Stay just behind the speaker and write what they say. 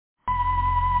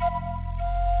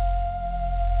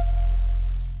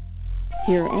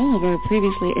Hear all of our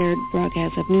previously aired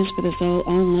broadcasts of News for the Soul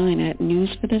online at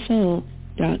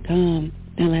newsforthesoul.com.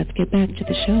 Now let's get back to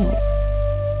the show.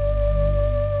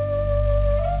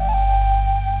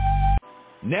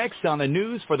 Next on the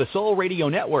News for the Soul Radio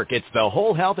Network, it's the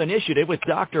Whole Health Initiative with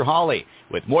Dr. Holly.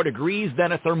 With more degrees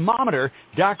than a thermometer,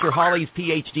 Dr. Holly's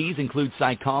PhDs include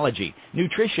psychology,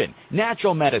 nutrition,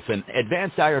 natural medicine,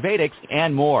 advanced Ayurvedics,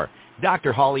 and more.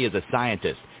 Dr. Holly is a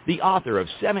scientist, the author of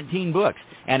 17 books,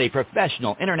 and a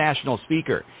professional international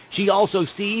speaker. She also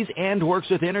sees and works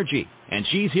with energy, and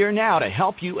she's here now to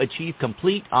help you achieve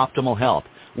complete optimal health.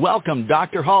 Welcome,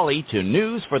 Dr. Holly, to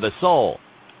News for the Soul.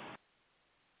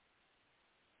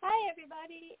 Hi,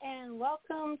 everybody, and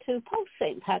welcome to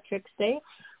post-St. Patrick's Day,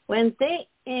 Wednesday,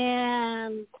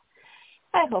 and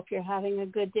I hope you're having a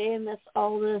good day amidst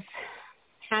all this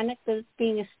panic that's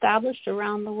being established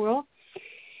around the world.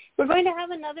 We're going to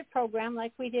have another program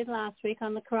like we did last week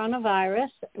on the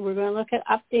coronavirus. We're going to look at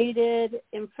updated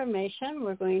information.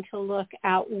 We're going to look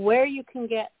at where you can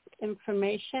get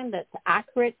information that's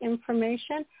accurate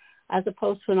information as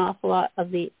opposed to an awful lot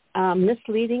of the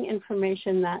misleading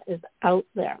information that is out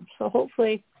there. So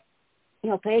hopefully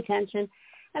you'll pay attention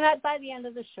and that by the end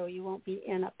of the show you won't be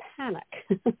in a panic.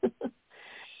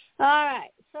 All right.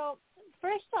 So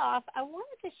first off, I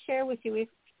wanted to share with you, we've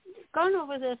gone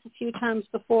over this a few times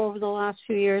before over the last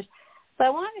few years, but I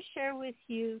want to share with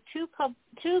you two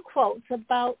quotes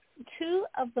about two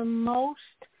of the most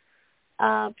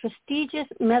prestigious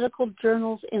medical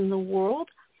journals in the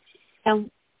world and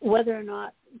whether or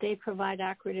not they provide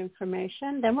accurate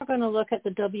information. Then we're going to look at the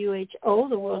WHO,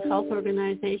 the World Health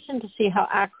Organization, to see how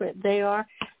accurate they are.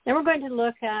 Then we're going to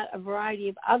look at a variety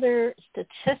of other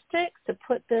statistics to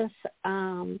put this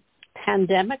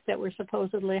pandemic that we're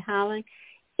supposedly having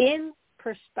in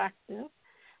perspective.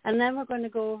 And then we're going to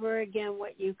go over again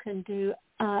what you can do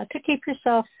to keep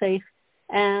yourself safe.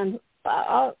 And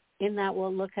in that,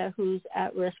 we'll look at who's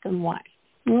at risk and why.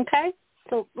 Okay?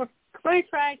 So we're going to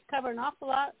try to cover an awful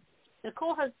lot.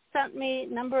 Nicole has sent me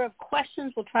a number of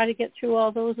questions. We'll try to get through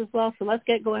all those as well. So let's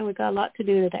get going. We've got a lot to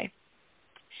do today.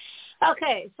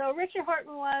 Okay, so Richard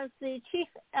Horton was the chief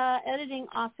editing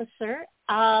officer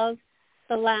of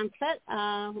The Lancet,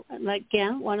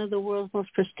 again, one of the world's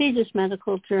most prestigious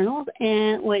medical journals.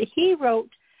 And what he wrote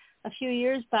a few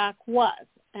years back was,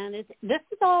 and this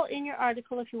is all in your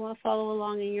article if you want to follow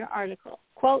along in your article,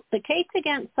 quote, "The case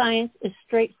against science is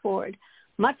straightforward.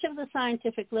 Much of the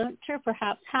scientific literature,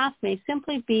 perhaps half, may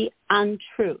simply be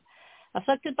untrue.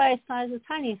 Afflicted by a size of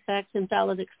tiny effects,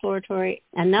 invalid exploratory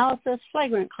analysis,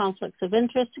 flagrant conflicts of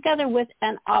interest, together with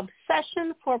an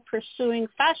obsession for pursuing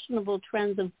fashionable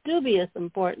trends of dubious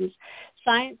importance,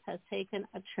 science has taken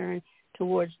a turn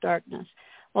towards darkness."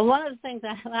 Well, one of the things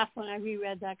I laughed when I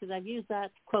reread that, because I've used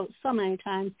that quote so many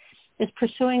times, is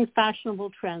pursuing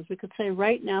fashionable trends. We could say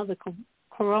right now the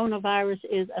coronavirus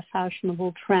is a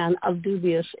fashionable trend of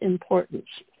dubious importance.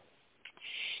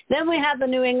 Then we have the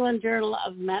New England Journal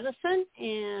of Medicine,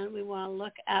 and we want to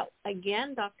look at,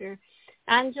 again, Dr.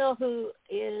 Angel, who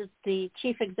is the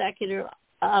chief editing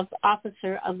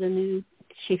officer of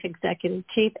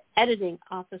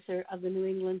the New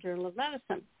England Journal of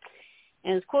Medicine.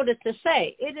 And is quoted to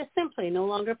say, "It is simply no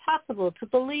longer possible to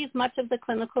believe much of the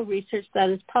clinical research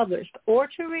that is published or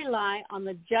to rely on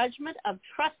the judgment of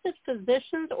trusted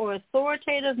physicians or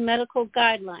authoritative medical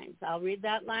guidelines." I'll read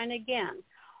that line again.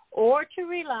 "Or to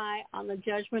rely on the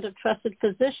judgment of trusted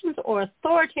physicians or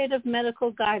authoritative medical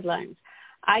guidelines.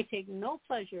 I take no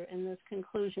pleasure in this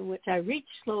conclusion, which I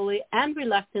reached slowly and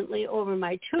reluctantly over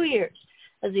my 2 years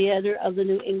as the editor of the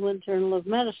New England Journal of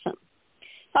Medicine."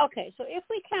 Okay, so if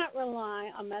we can't rely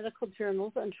on medical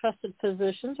journals and trusted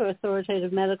physicians or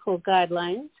authoritative medical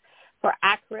guidelines for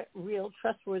accurate, real,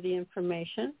 trustworthy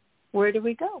information, where do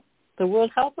we go? The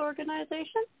World Health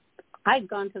Organization? I've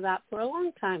gone to that for a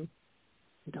long time.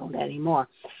 Don't anymore.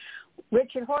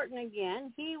 Richard Horton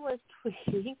again, he was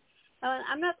tweeting.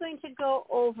 I'm not going to go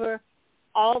over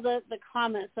all the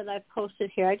comments that I've posted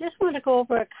here. I just want to go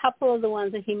over a couple of the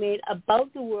ones that he made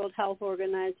about the World Health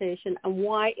Organization and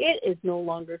why it is no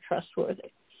longer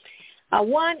trustworthy.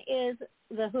 One is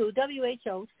the WHO,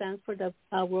 WHO stands for the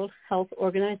World Health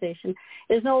Organization,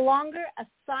 is no longer a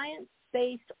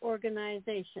science-based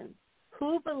organization.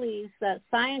 WHO believes that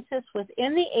scientists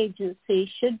within the agency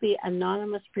should be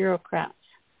anonymous bureaucrats.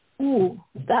 Ooh,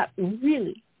 that's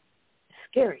really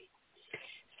scary.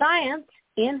 Science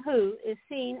in WHO is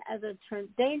seen as a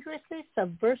dangerously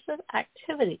subversive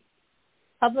activity.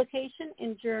 Publication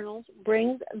in journals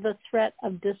brings the threat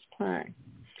of discipline.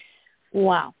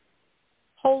 Wow.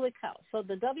 Holy cow. So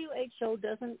the WHO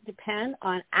doesn't depend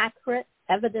on accurate,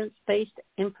 evidence-based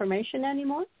information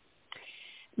anymore.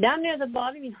 Down near the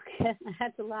bottom, you get, I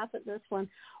had to laugh at this one.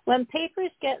 When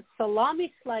papers get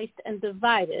salami sliced and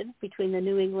divided between the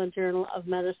New England Journal of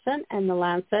Medicine and the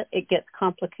Lancet, it gets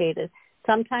complicated,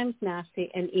 sometimes nasty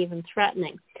and even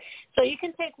threatening. So you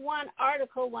can take one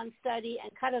article, one study,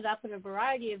 and cut it up in a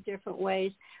variety of different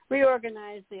ways,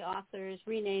 reorganize the authors,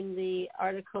 rename the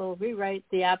article, rewrite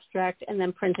the abstract, and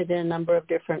then print it in a number of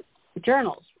different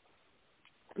journals.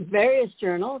 Various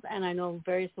journals, and I know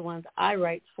various the ones I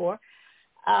write for,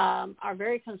 are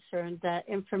very concerned that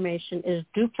information is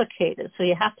duplicated. So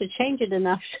you have to change it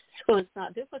enough so it's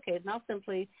not duplicated. And I'll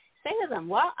simply say to them,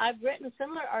 well, I've written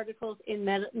similar articles in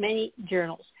many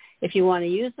journals. If you want to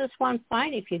use this one,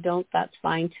 fine. If you don't, that's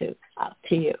fine too, up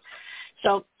to you.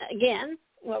 So again,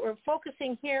 what we're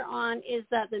focusing here on is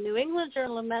that the New England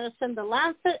Journal of Medicine, the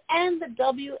Lancet, and the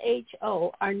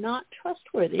WHO are not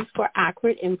trustworthy for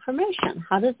accurate information.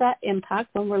 How does that impact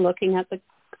when we're looking at the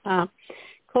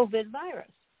COVID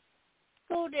virus?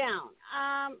 Go down.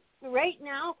 Right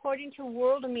now, according to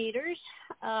Worldometers,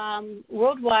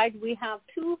 worldwide we have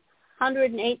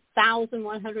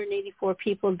 208,184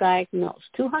 people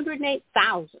diagnosed,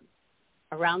 208,000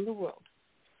 around the world,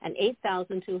 and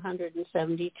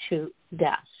 8,272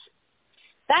 deaths.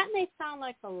 That may sound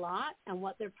like a lot, and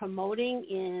what they're promoting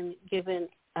in given,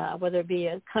 whether it be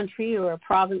a country or a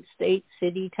province, state,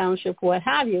 city, township, what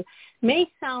have you,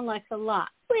 may sound like a lot.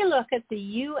 We look at the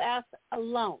U.S.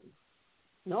 alone.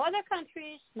 No other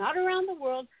countries, not around the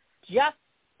world, just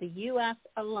the U.S.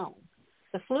 alone.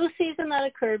 The flu season that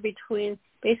occurred between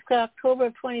basically October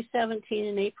of 2017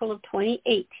 and April of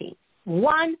 2018,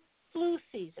 one flu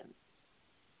season,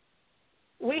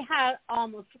 we had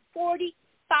almost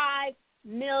 45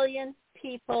 million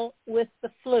people with the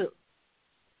flu.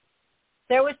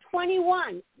 There was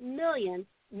 21 million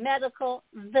medical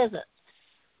visits,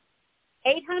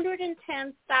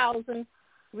 810,000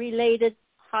 related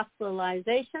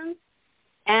hospitalizations,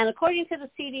 and according to the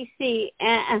CDC,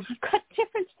 and I've got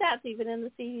different stats even in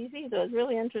the CDC, so it's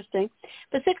really interesting,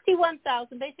 but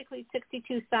 61,000, basically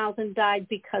 62,000 died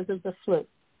because of the flu.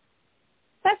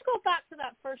 Let's go back to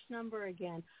that first number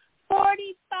again.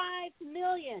 45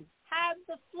 million had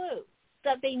the flu,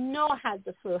 that they know had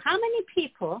the flu. How many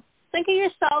people, think of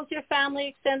yourselves, your family,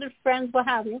 extended friends, what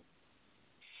have you,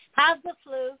 have the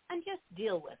flu and just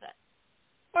deal with it?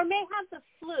 Or may have the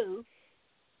flu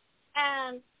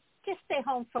and just stay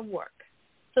home from work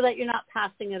so that you're not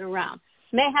passing it around.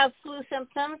 May have flu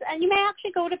symptoms, and you may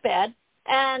actually go to bed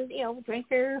and, drink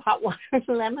your hot water,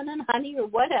 lemon and honey or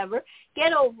whatever,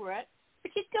 get over it,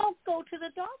 but you don't go to the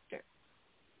doctor.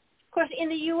 Of course, in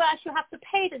the U.S., you have to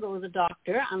pay to go to the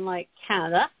doctor, unlike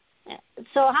Canada.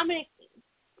 So how many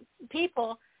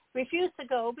people refuse to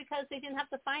go because they didn't have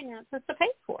the finances to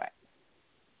pay for it?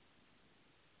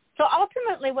 So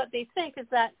ultimately what they think is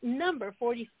that number,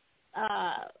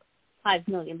 45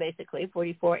 million basically,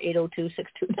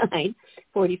 44,802,629,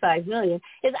 45 million,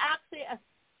 is actually a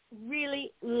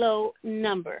really low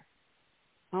number.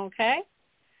 Okay?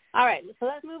 All right, so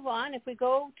let's move on. If we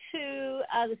go to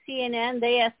the CNN,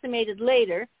 they estimated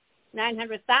later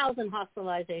 900,000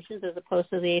 hospitalizations as opposed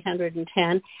to the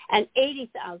 810, and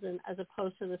 80,000 as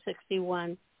opposed to the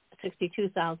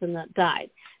 62,000 that died.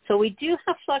 So we do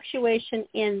have fluctuation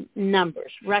in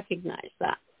numbers. Recognize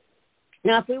that.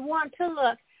 Now, if we want to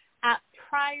look at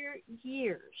prior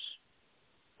years,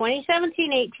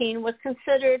 2017-18 was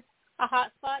considered a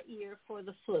hotspot year for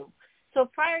the flu. So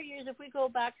prior years, if we go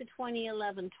back to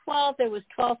 2011-12, there was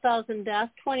 12,000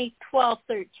 deaths.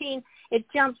 2012-13, it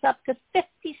jumps up to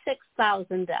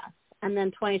 56,000 deaths. And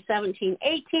then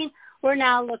 2017-18, we're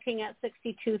now looking at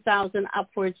 62,000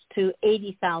 upwards to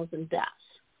 80,000 deaths.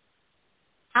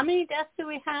 How many deaths do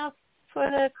we have for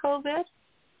the COVID?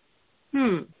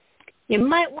 You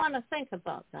might want to think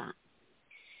about that.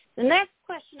 The next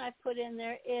question I put in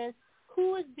there is,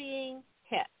 who is being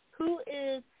hit? Who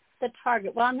is the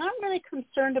target? Well, I'm not really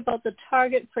concerned about the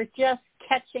target for just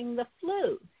catching the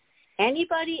flu.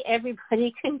 Anybody,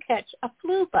 everybody can catch a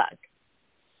flu bug.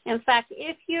 In fact,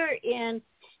 if you're in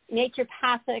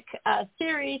naturopathic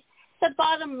series, the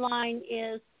bottom line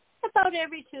is about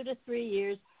every 2 to 3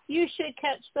 years, you should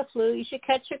catch the flu. You should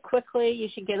catch it quickly. You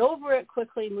should get over it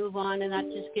quickly, move on, and that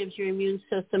just gives your immune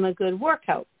system a good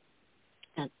workout.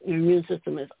 And your immune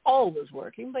system is always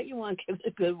working, but you want to give it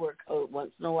a good workout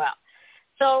once in a while.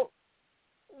 So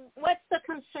what's the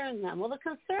concern then? Well, the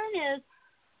concern is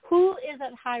who is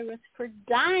at high risk for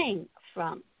dying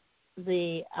from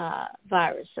the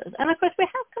viruses. And, of course, we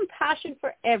have compassion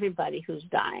for everybody who's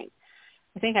dying.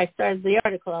 I think I started the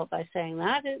article out by saying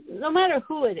that. No matter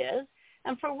who it is,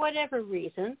 and for whatever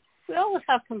reason, we always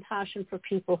have compassion for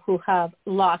people who have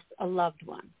lost a loved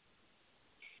one.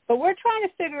 But we're trying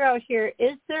to figure out here,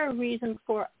 is there a reason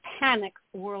for panic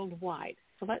worldwide?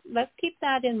 So let's keep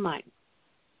that in mind.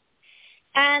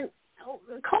 And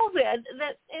COVID,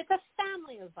 it's a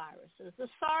family of viruses. The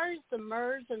SARS, the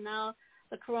MERS, and now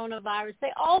the coronavirus,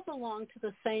 they all belong to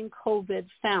the same COVID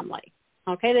family.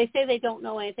 Okay, they say they don't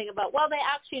know anything about, well, they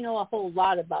actually know a whole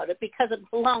lot about it because it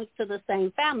belongs to the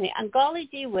same family. And golly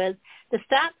gee whiz, the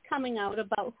stats coming out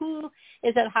about who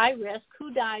is at high risk,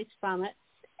 who dies from it,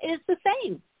 is the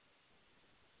same.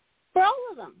 For all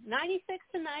of them, 96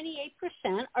 to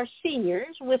 98% are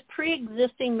seniors with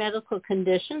pre-existing medical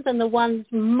conditions, and the ones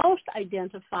most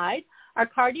identified are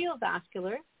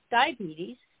cardiovascular,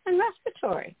 diabetes, and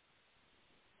respiratory.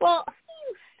 Well, who do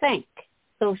you think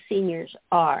those seniors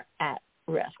are at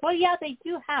risk? Well, yeah, they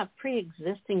do have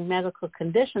pre-existing medical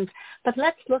conditions, but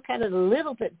let's look at it a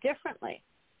little bit differently.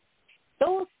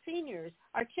 Those seniors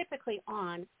are typically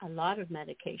on a lot of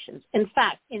medications. In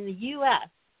fact, in the U.S.,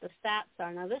 the stats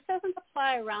are, now this doesn't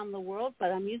apply around the world,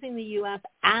 but I'm using the U.S.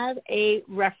 as a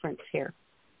reference here.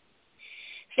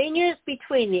 Seniors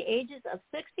between the ages of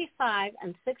 65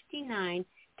 and 69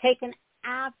 take an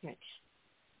average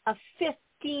of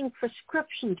 15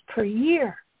 prescriptions per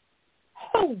year.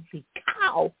 Holy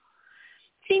cow.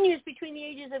 Seniors between the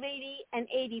ages of 80 and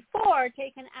 84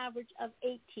 take an average of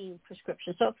 18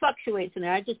 prescriptions. So it fluctuates in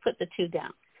there. I just put the two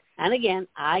down. And again,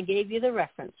 I gave you the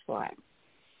reference for it.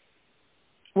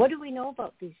 What do we know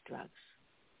about these drugs?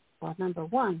 Well, number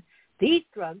one, these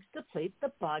drugs deplete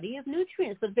the body of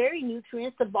nutrients, the very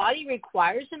nutrients the body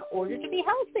requires in order to be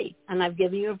healthy. And I've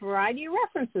given you a variety of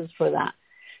references for that.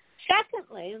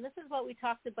 Secondly, and this is what we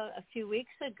talked about a few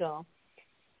weeks ago,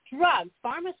 drugs,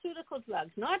 pharmaceutical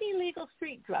drugs, not illegal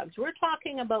street drugs. We're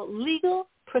talking about legal,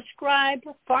 prescribed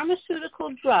pharmaceutical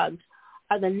drugs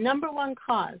are the number one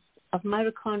cause of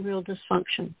mitochondrial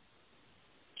dysfunction.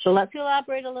 So let's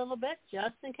elaborate a little bit,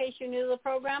 just in case you're new to the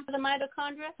program for the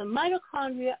mitochondria. The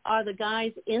mitochondria are the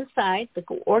guys inside, the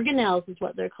organelles is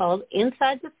what they're called,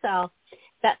 inside the cell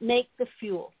that make the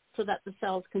fuel so that the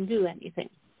cells can do anything.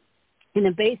 In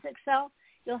a basic cell,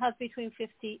 you'll have between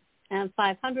 50 and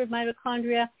 500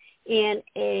 mitochondria. In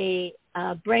a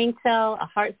brain cell, a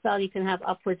heart cell, you can have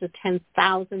upwards of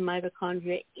 10,000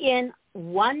 mitochondria in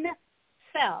one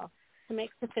cell to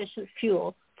make sufficient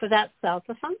fuel for that cell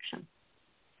to function.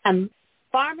 And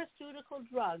pharmaceutical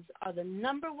drugs are the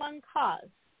number one cause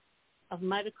of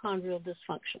mitochondrial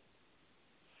dysfunction.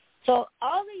 So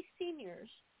all these seniors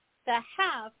that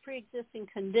have pre-existing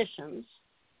conditions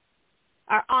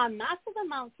are on massive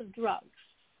amounts of drugs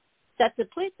that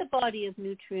deplete the body of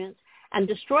nutrients and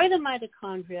destroy the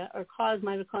mitochondria or cause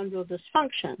mitochondrial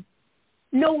dysfunction.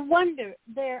 No wonder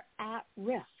they're at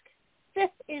risk.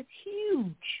 This is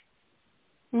huge.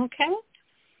 Okay?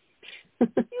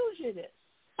 Huge it is.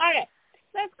 All right,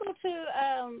 let's go to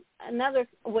another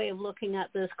way of looking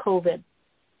at this COVID.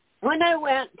 When I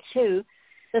went to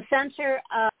the Center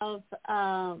of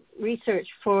Research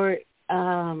for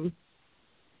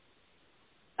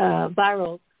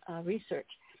Viral Research,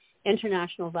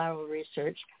 International Viral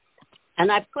Research,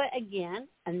 and I put, again,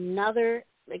 another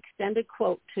extended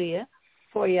quote to you,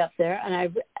 for you up there, and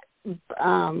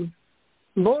I've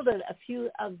molded a few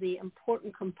of the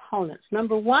important components.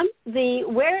 Number one,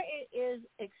 where it is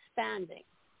expanding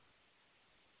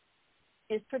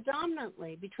is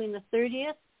predominantly between the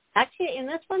 30th. Actually, in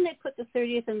this one, they put the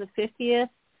 30th and the 50th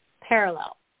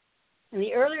parallel. In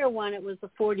the earlier one, it was the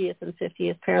 40th and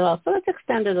 50th parallel, so it's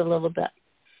extended a little bit.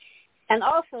 And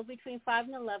also between 5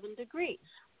 and 11 degrees,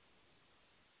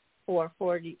 or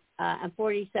 40 and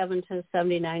 47 to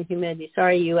 79 humidity.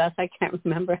 Sorry, U.S., I can't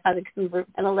remember how to convert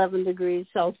an 11 degrees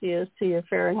Celsius to your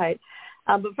Fahrenheit.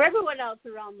 But for everyone else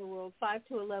around the world, 5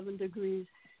 to 11 degrees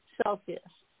Celsius.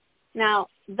 Now,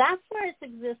 that's where it's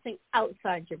existing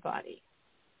outside your body.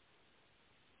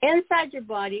 Inside your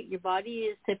body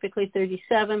is typically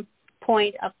 37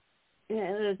 point up,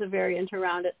 there's a variant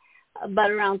around it,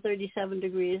 but around 37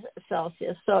 degrees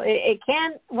Celsius. So it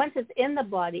can, once it's in the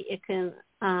body, it can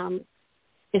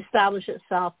establish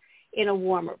itself in a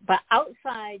warmer. But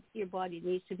outside your body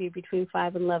needs to be between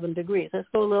 5 and 11 degrees. Let's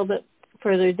go a little bit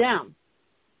further down.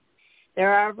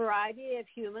 There are a variety of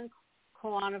human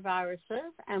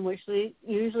coronaviruses, and which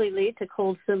usually lead to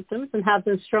cold symptoms and have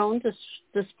been shown to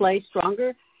display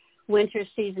stronger winter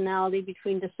seasonality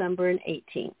between December and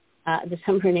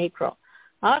April.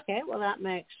 Okay, well, that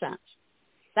makes sense.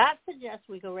 That suggests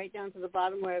we go right down to the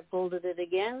bottom where I bolded it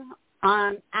again.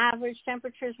 On average,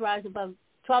 temperatures rise above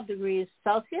 12 degrees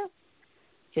Celsius,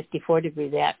 54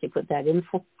 degrees. They actually put that in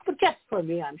for just for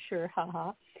me, I'm sure.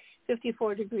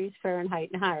 54 degrees Fahrenheit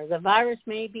and higher. The virus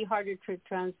may be harder to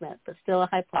transmit, but still a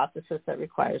hypothesis that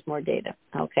requires more data.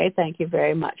 Okay, thank you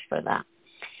very much for that.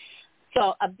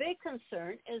 So a big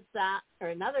concern is that, or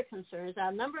another concern is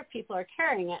that a number of people are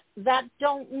carrying it that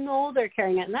don't know they're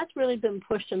carrying it, and that's really been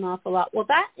pushed an awful lot. Well,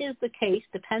 that is the case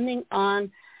depending on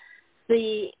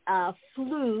the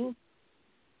flu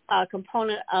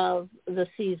component of the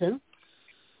season.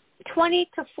 20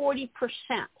 to 40%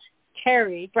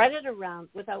 carry, spread it around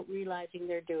without realizing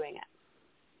they're doing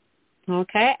it.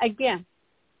 Okay? Again,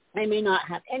 they may not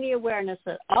have any awareness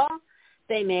at all.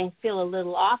 They may feel a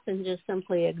little off and just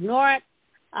simply ignore it.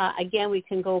 Again, we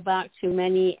can go back to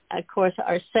many, of course,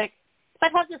 are sick,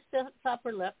 but have the stiff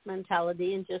upper lip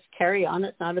mentality and just carry on.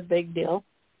 It's not a big deal,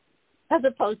 as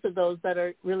opposed to those that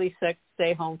are really sick,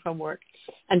 stay home from work,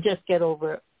 and just get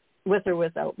over it with or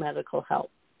without medical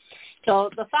help. So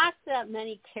the fact that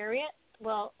many carry it,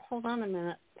 well, hold on a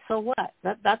minute. So what?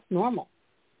 That's normal.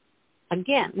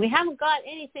 Again, we haven't got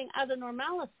anything out of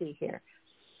normalcy here.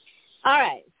 All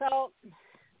right, so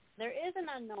there is an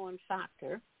unknown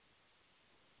factor,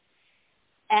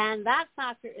 and that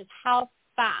factor is how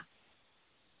fast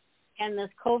can this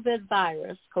COVID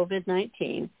virus,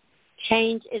 COVID-19,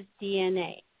 change its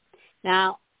DNA.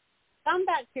 Now, some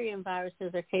bacteria and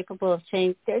viruses are capable of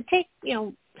change. They take,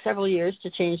 several years to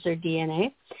change their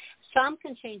DNA. Some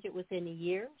can change it within a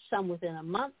year, some within a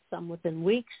month, some within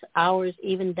weeks, hours,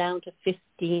 even down to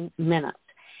 15 minutes.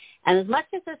 And as much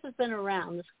as this has been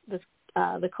around, the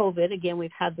COVID, again,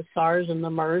 we've had the SARS and the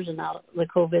MERS and now the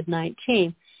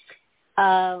COVID-19,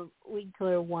 we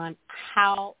clearly want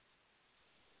how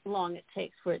long it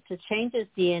takes for it to change its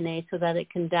DNA so that it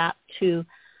can adapt to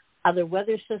other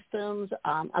weather systems,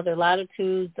 other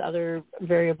latitudes, other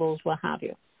variables, what have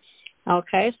you.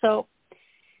 Okay, so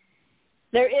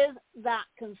there is that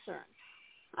concern.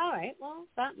 All right, well,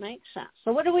 that makes sense.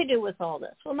 So what do we do with all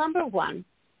this? Well, number one,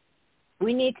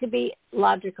 we need to be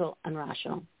logical and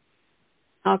rational.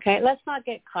 Okay, let's not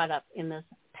get caught up in this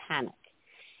panic.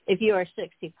 If you are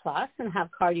 60 plus and have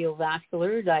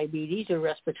cardiovascular, diabetes, or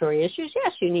respiratory issues,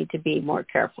 yes, you need to be more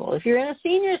careful. If you're in a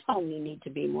senior's home, you need to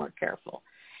be more careful.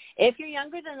 If you're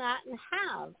younger than that and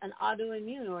have an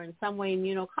autoimmune or in some way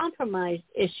immunocompromised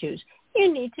issues,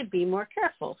 you need to be more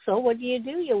careful. So what do?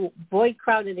 You avoid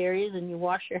crowded areas and you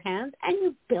wash your hands and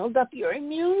you build up your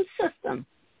immune system.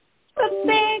 The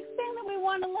big thing that we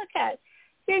want to look at.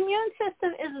 Your immune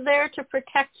system is there to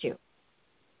protect you.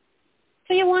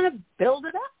 So you want to build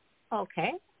it up.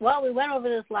 Okay. Well, we went over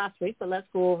this last week, but let's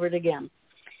go over it again.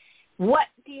 What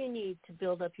do you need to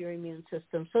build up your immune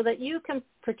system so that you can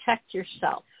protect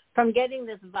yourself from getting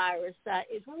this virus that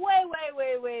is way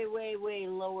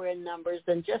lower in numbers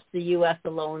than just the U.S.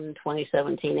 alone in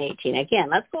 2017-18? Again,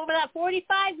 let's go over that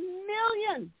 45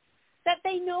 million that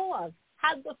they know of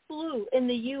had the flu in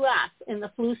the U.S. in the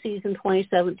flu season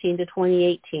 2017 to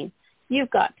 2018. You've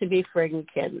got to be friggin'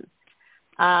 kidding.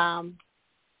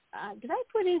 Did I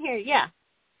put in here? Yeah.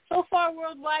 So far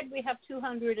worldwide, we have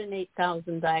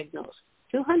 208,000 diagnosed.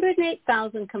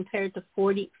 208,000 compared to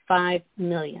 45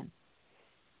 million.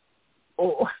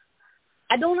 Oh,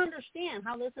 I don't understand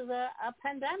how this is a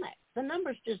pandemic. The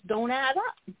numbers just don't add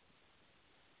up.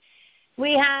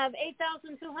 We have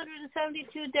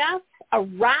 8,272 deaths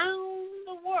around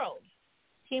the world.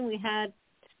 We had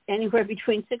anywhere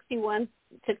between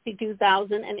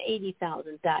 62,000 and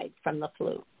 80,000 died from the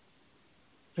flu.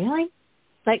 Really?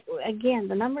 Like, again,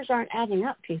 the numbers aren't adding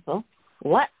up, people.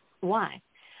 What? Why?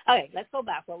 Okay, let's go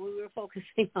back. What we were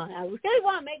focusing on. I really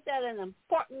want to make that an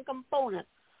important component.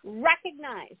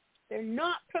 Recognize they're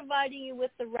not providing you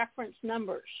with the reference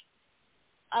numbers.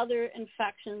 Other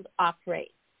infections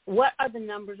operate. What are the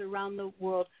numbers around the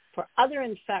world for other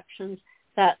infections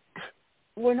that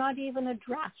were not even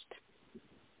addressed?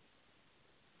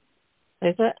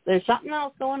 There's something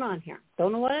else going on here.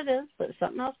 Don't know what it is, but there's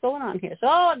something else going on here.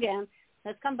 So again,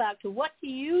 let's come back to what do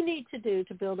you need to do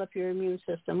to build up your immune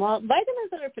system? Well,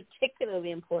 vitamins that are particularly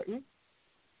important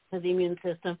to the immune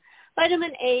system,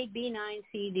 vitamin A, B9,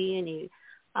 C, D, and E.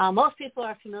 Most people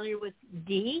are familiar with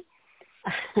D.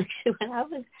 Actually, when I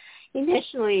was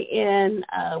initially in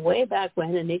way back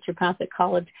when in naturopathic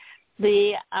college,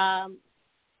 the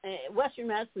Western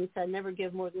medicine said never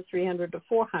give more than 300 to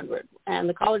 400. And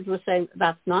the college was saying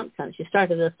that's nonsense. You start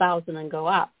at 1,000 and go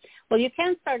up. Well, you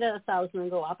can start at 1,000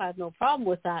 and go up. I have no problem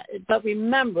with that. But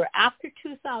remember, after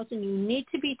 2,000, you need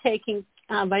to be taking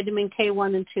vitamin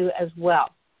K1 and 2 as well,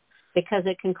 because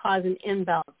it can cause an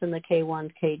imbalance in the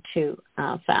K1, K2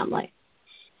 family.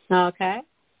 Okay?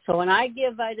 So when I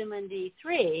give vitamin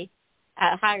D3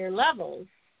 at higher levels,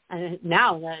 and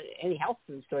now any health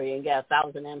food store you can get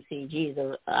 1,000 mcgs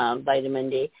of vitamin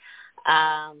D.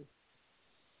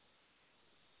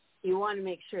 You want to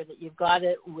make sure that you've got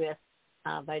it with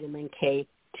vitamin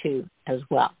K2 as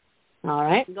well. All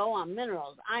right. Go on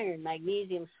minerals, iron,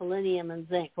 magnesium, selenium, and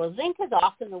zinc. Well, zinc is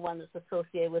often the one that's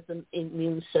associated with the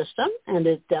immune system, and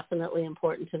is definitely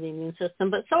important to the immune system,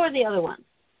 but so are the other ones.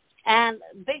 And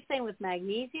big thing with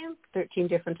magnesium, 13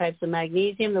 different types of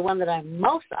magnesium. The one that I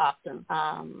most often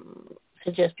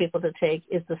suggest people to take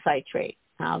is the citrate.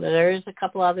 Now, there is a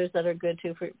couple others that are good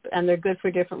too, and they're good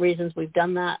for different reasons. We've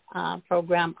done that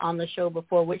program on the show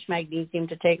before, which magnesium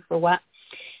to take for what.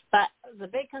 But the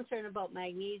big concern about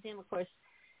magnesium, of course,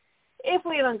 if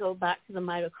we even go back to the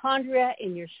mitochondria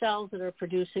in your cells that are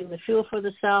producing the fuel for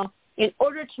the cell, in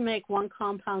order to make one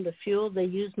compound of fuel, they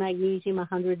use magnesium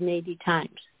 180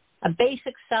 times. A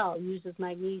basic cell uses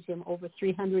magnesium over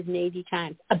 380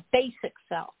 times, a basic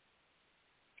cell.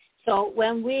 So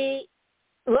when we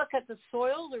look at the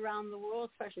soils around the world,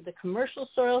 especially the commercial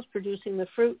soils producing the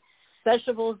fruit,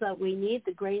 vegetables that we need,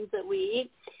 the grains that we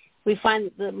eat, we find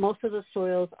that most of the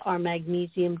soils are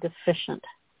magnesium deficient.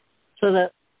 So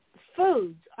the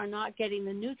foods are not getting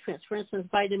the nutrients. For instance,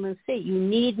 vitamin C. You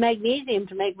need magnesium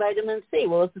to make vitamin C.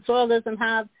 Well, if the soil doesn't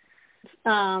have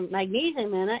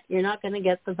magnesium in it, you're not going to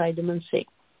get the vitamin C.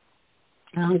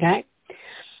 Okay.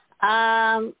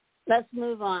 Let's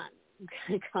move on.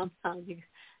 Compound.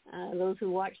 Those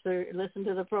who listen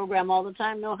to the program all the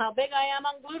time know how big I am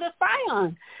on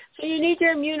glutathione. So you need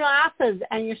your amino acids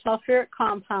and your sulfuric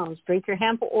compounds. Drink your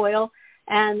hemp oil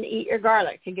and eat your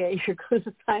garlic to get your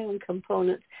glutathione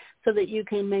components so that you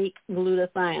can make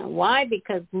glutathione. Why?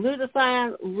 Because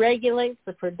glutathione regulates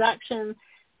the production,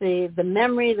 the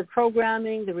memory, the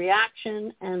programming, the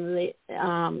reaction, and the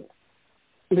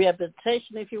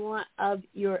rehabilitation, if you want, of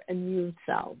your immune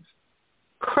cells.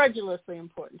 Credulously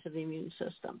important to the immune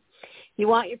system. You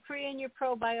want your pre and your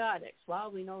probiotics. Well,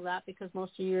 we know that because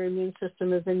most of your immune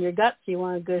system is in your gut, so you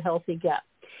want a good, healthy gut.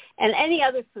 And any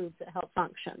other foods that help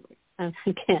function. And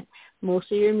again,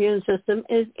 most of your immune system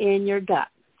is in your gut.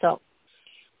 So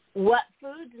what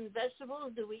foods and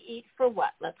vegetables do we eat for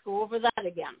what? Let's go over that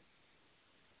again.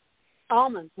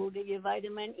 Almonds will give you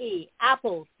vitamin E.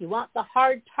 Apples, you want the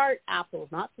hard tart apples,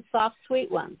 not the soft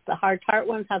sweet ones. The hard tart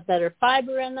ones have better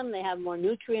fiber in them, they have more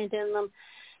nutrient in them,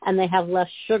 and they have less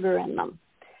sugar in them.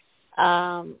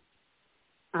 I'm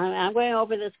going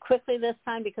over this quickly this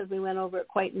time because we went over it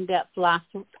quite in depth last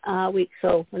week,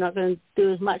 so we're not going to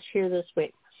do as much here this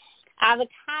week.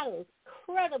 Avocados,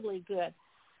 incredibly good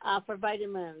for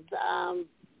vitamins.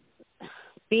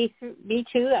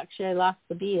 B2, actually I lost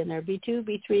the B in there, B2,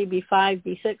 B3, B5,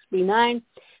 B6, B9,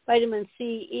 vitamin C,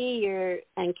 E,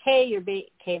 and K, your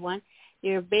K1,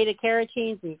 your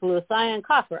beta-carotenes, your glutathione,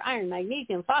 copper, iron,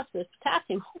 magnesium, phosphorus,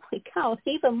 potassium. Holy cow,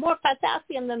 even more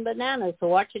potassium than bananas, so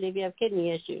watch it if you have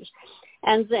kidney issues.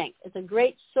 And zinc. It's a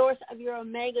great source of your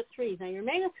omega-3s. Now, your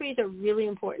omega-3s are really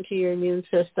important to your immune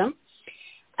system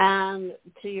and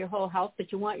to your whole health,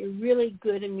 but you want your really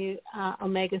good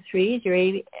omega-3s, your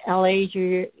LAs,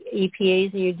 your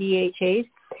EPAs, and your DHAs.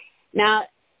 Now,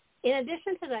 in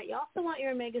addition to that, you also want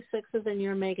your omega-6s and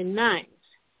your omega-9s.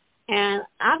 And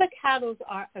avocados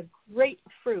are a great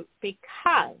fruit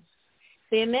because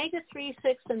the omega-3,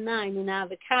 6, and 9 in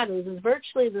avocados is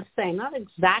virtually the same, not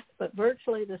exact, but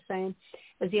virtually the same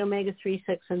as the omega-3,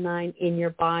 6, and 9 in your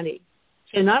body.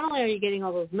 So not only are you getting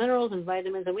all those minerals and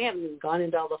vitamins, and we haven't even gone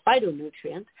into all the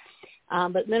phytonutrients,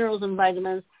 but minerals and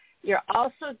vitamins, you're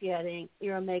also getting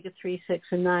your omega-3, 6,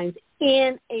 and 9s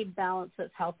in a balance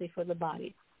that's healthy for the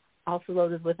body, also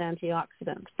loaded with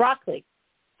antioxidants. Broccoli,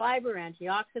 fiber,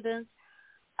 antioxidants,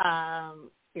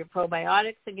 your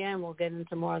probiotics, again, we'll get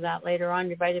into more of that later on.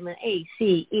 Your vitamin A,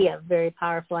 C, E, a very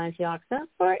powerful antioxidant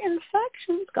for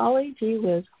infections. Golly gee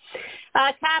whiz.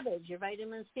 Cabbage, your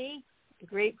vitamin C,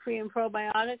 great pre and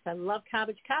probiotics. I love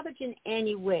cabbage. Cabbage in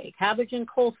any way. Cabbage in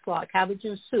coleslaw, cabbage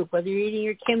in soup, whether you're eating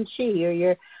your kimchi or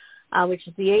your, which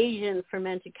is the Asian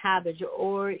fermented cabbage,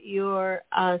 or your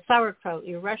sauerkraut,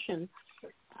 your Russian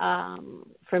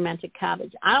fermented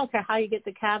cabbage. I don't care how you get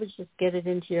the cabbage, just get it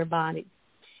into your body.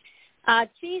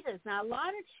 Cheeses. Now, a lot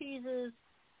of cheeses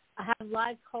have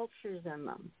live cultures in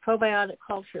them, probiotic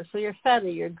cultures. So your feta,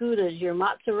 your Goudas, your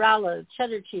mozzarella,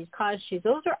 cheddar cheese, cottage cheese,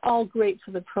 those are all great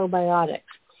for the probiotics.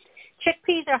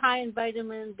 Chickpeas are high in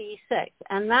vitamin B6,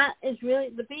 and that is really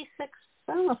the B6.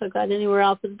 I don't know if I've got anywhere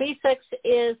else, but B6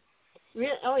 is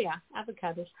really,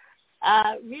 avocados,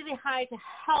 really high to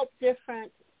help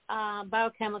different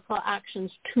biochemical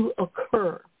actions to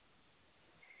occur.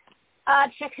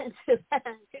 Chicken soup.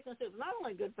 Chicken soup is not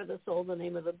only good for the soul, the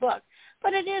name of the book,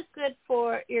 but it is good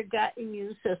for your gut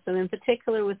immune system, in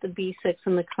particular with the B6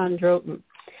 and the chondroitin.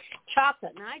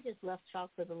 Chocolate. Now, I just left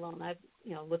chocolate alone.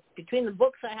 Between the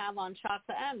books I have on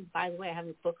chocolate, and by the way, I have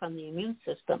a book on the immune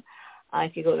system.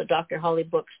 If you go to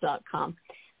drhollybooks.com.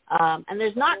 And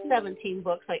there's not 17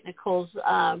 books like Nicole's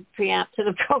preamp to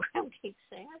the program keeps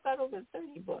saying. I've got over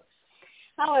 30 books.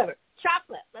 However,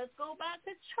 chocolate. Let's go back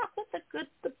to chocolate, the good,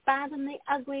 the bad, and the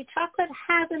ugly. Chocolate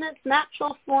has in its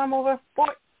natural form over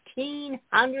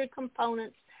 1,400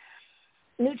 components,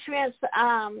 nutrients,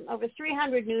 over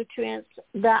 300 nutrients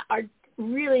that are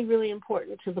really, really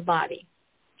important to the body.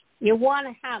 You want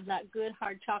to have that good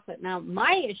hard chocolate. Now,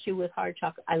 my issue with hard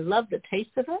chocolate, I love the taste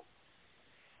of it,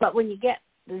 but when you get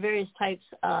the various types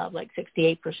of like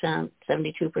 68%,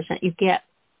 72%, you get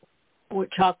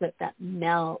chocolate that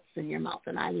melts in your mouth,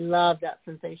 and I love that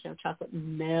sensation of chocolate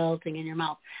melting in your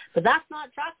mouth. But that's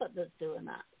not chocolate that's doing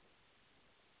that.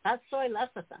 That's soy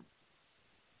lecithin.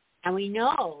 And we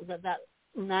know that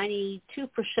 92%,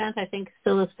 I think,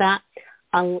 still is fat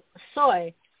on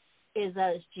soy is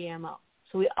that it's GMO.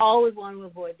 So we always want to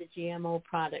avoid the GMO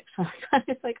products.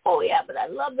 It's like, oh, yeah, but I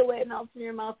love the way it melts in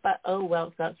your mouth, but, oh, well,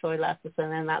 it's got soy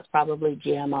lecithin, and that's probably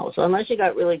GMO. So unless you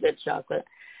got really good chocolate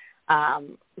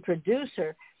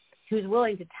producer who's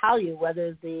willing to tell you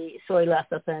whether the soy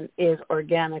lecithin is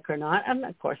organic or not, and,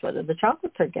 of course, whether the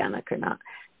chocolate's organic or not,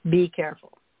 be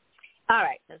careful. All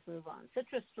right, let's move on.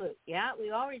 Citrus fruit. Yeah,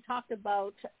 we already talked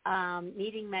about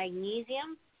needing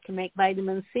magnesium to make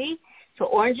vitamin C. So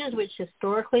oranges, which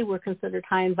historically were considered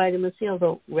high in vitamin C,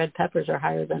 although red peppers are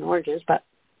higher than oranges, but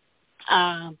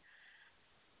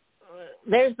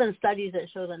there's been studies that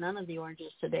show that none of the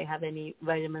oranges today have any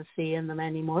vitamin C in them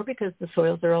anymore because the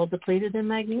soils are all depleted in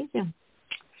magnesium.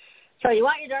 So you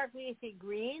want your dark leafy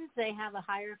greens. They have a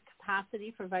higher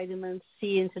capacity for vitamin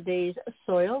C in today's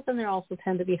soils, and they also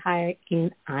tend to be higher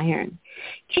in iron.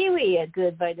 Kiwi, a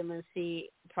good vitamin C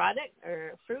product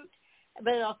or fruit,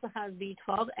 but it also has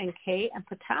B12 and K and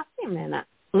potassium in it.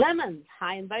 Lemons,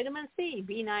 high in vitamin C,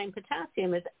 B9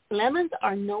 potassium. Lemons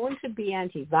are known to be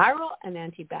antiviral and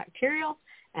antibacterial,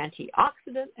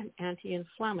 antioxidant, and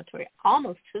anti-inflammatory,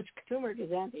 almost as turmeric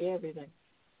is anti-everything.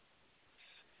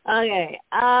 Okay,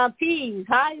 peas,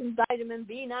 high in vitamin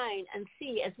B9 and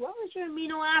C, as well as your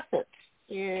amino acids.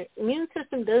 Your immune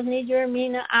system does need your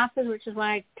amino acids, which is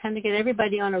why I tend to get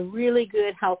everybody on a really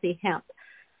good, healthy hemp.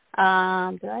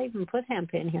 Did I even put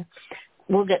hemp in here?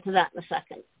 We'll get to that in a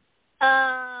second.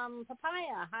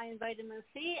 Papaya, high in vitamin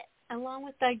C, along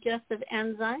with digestive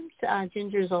enzymes.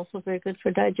 Ginger is also very good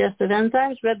for digestive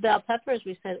enzymes. Red bell pepper, as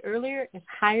we said earlier, is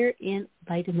higher in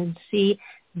vitamin C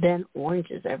than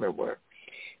oranges ever were.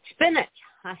 Spinach,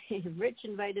 rich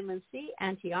in vitamin C,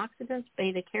 antioxidants,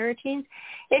 beta-carotenes.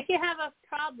 If you have a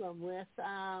problem with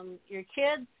your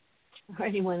kids or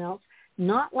anyone else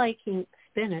not liking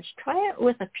spinach, try it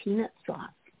with a peanut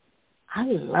sauce. I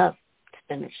love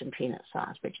spinach and peanut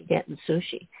sauce, which you get in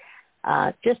sushi.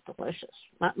 Just delicious.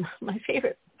 My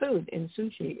favorite food in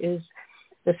sushi is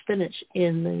the spinach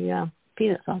in the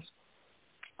peanut sauce.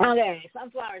 Okay,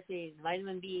 sunflower seeds,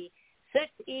 vitamin B6,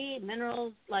 E,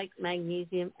 minerals like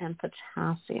magnesium and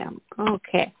potassium.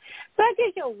 Okay, so that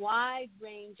gives you a wide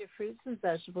range of fruits and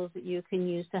vegetables that you can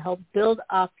use to help build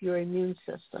up your immune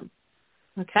system.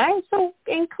 Okay, so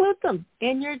include them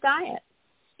in your diet.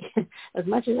 As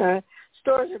much as our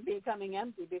stores are becoming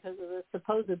empty because of the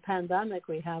supposed pandemic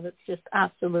we have, it's just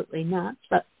absolutely nuts.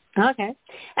 But okay.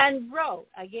 And grow.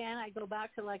 Again, I go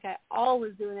back to like I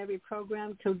always do in every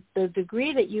program, to the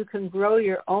degree that you can grow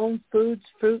your own foods,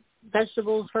 fruit,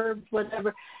 vegetables, herbs,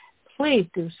 whatever, please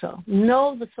do so.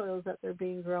 Know the soils that they're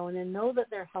being grown in. Know that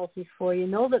they're healthy for you.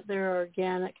 Know that they're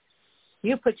organic.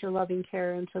 You put your loving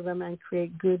care into them and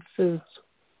create good foods.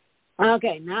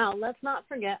 Okay, now let's not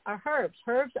forget our herbs.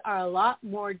 Herbs are a lot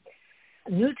more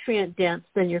nutrient dense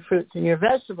than your fruits and your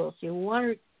vegetables. You want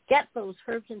to get those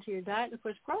herbs into your diet. Of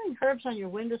course, growing herbs on your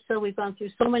windowsill, we've gone through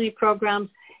so many programs.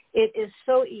 It is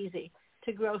so easy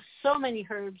to grow so many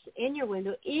herbs in your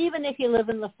window. Even if you live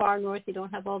in the far north, you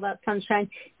don't have all that sunshine,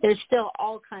 there's still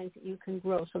all kinds that you can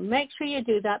grow. So make sure you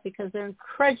do that because they're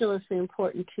incredulously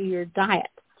important to your diet.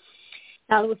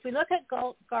 Now, if we look at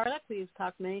garlic, we've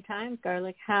talked many times,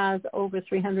 garlic has over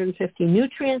 350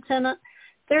 nutrients in it.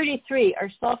 33 are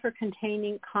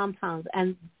sulfur-containing compounds,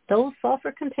 and those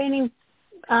sulfur-containing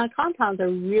compounds are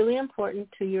really important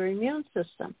to your immune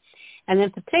system, and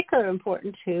in particular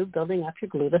important to building up your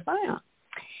glutathione.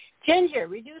 Ginger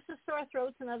reduces sore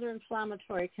throats and other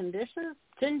inflammatory conditions.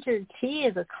 Ginger tea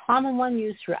is a common one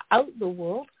used throughout the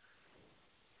world.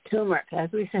 Turmeric, as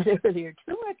we said earlier,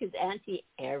 turmeric is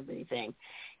anti-everything.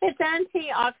 It's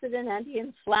antioxidant,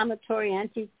 anti-inflammatory,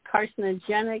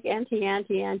 anti-carcinogenic,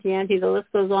 anti. The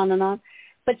list goes on and on.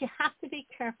 But you have to be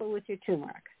careful with your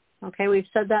turmeric. Okay, we've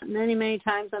said that many, many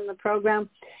times on the program.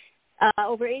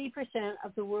 Over 80%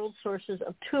 of the world's sources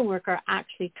of turmeric are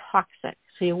actually toxic.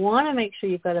 So you want to make sure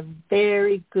you've got a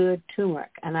very good turmeric.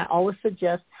 And I always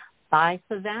suggest buy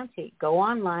Savanti. Go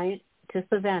online to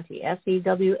Savanti,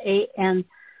 Sewanti.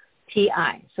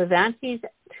 Savanti's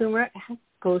turmeric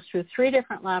goes through 3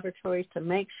 different laboratories to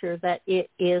make sure that it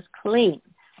is clean.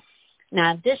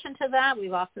 Now, in addition to that,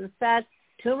 we've often said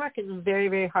turmeric is very,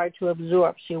 very hard to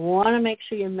absorb. So you want to make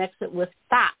sure you mix it with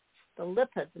fats, the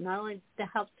lipids. Not only that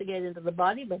helps to get into the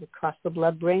body, but across the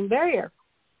blood-brain barrier.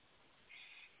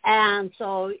 And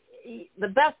so the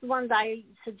best ones I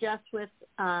suggest with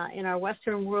in our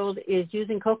Western world is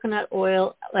using coconut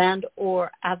oil and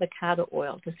or avocado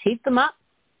oil. Just heat them up.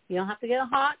 You don't have to get it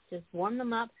hot. Just warm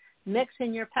them up. Mix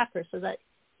in your pepper so that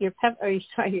your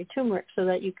turmeric, so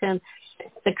that you can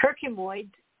the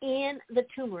curcumoids in the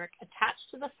turmeric attached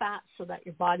to the fat so that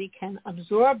your body can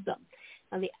absorb them.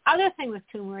 Now, the other thing with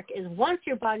turmeric is once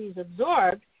your body is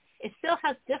absorbed, it still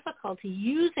has difficulty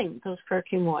using those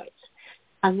curcumoids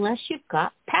unless you've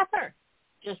got pepper.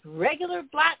 Just regular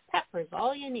black pepper is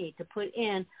all you need to put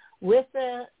in with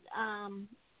the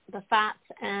fats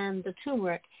and the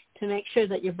turmeric to make sure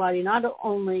that your body not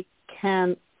only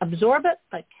can absorb it,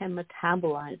 but can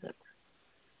metabolize it.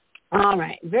 All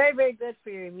right. Very, very good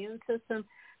for your immune system.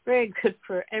 Very good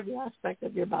for every aspect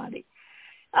of your body.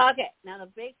 Okay. Now, the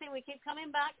big thing we keep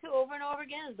coming back to over and over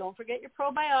again is don't forget your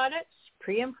probiotics,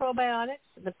 pre and probiotics.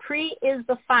 The pre is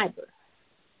the fiber.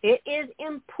 It is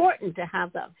important to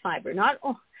have that fiber.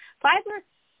 Fiber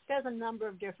does a number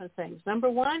of different things. Number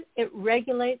one, it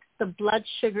regulates the blood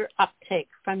sugar uptake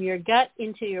from your gut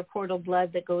into your portal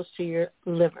blood that goes to your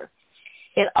liver.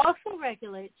 It also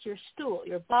regulates your stool,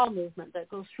 your bowel movement that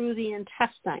goes through the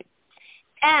intestine.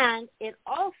 And it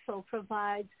also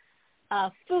provides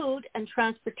food and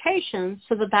transportation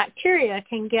so the bacteria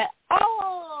can get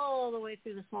all the way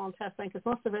through the small intestine, because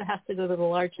most of it has to go to the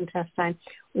large intestine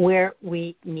where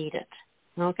we need it.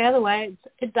 Okay, otherwise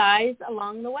it dies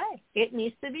along the way. It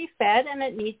needs to be fed and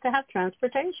it needs to have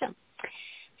transportation.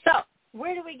 So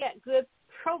where do we get good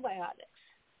probiotics?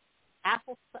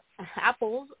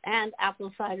 Apples and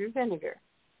apple cider vinegar,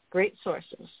 great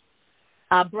sources.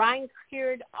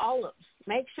 Brine-cured olives.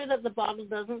 Make sure that the bottle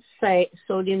doesn't say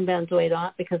sodium benzoate on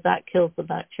it because that kills the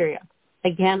bacteria.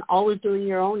 Again, always doing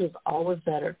your own is always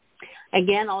better.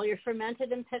 Again, all your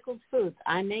fermented and pickled foods.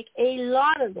 I make a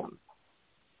lot of them.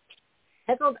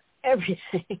 Pickled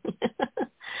everything.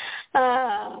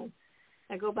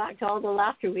 I go back to all the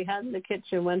laughter we had in the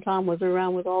kitchen when Tom was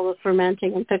around with all the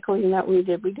fermenting and pickling that we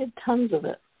did. We did tons of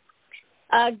it.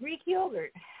 Greek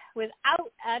yogurt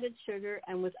without added sugar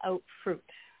and without fruit.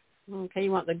 Okay,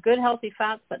 you want the good healthy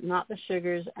fats but not the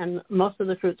sugars, and most of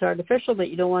the fruits are artificial, but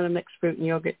you don't want to mix fruit and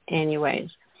yogurt anyways.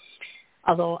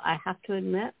 Although I have to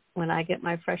admit, when I get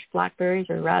my fresh blackberries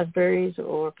or raspberries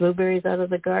or blueberries out of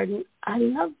the garden, I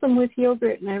love them with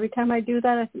yogurt. And every time I do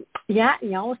that, I think, yeah,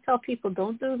 and you always tell people,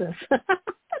 don't do this. But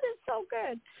it's so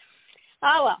good.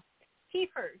 Oh, well,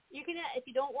 kefir. You can, if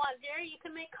you don't want dairy, you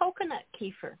can make coconut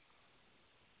kefir.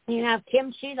 You can have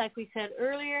kimchi, like we said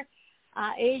earlier,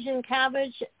 Asian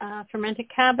cabbage, fermented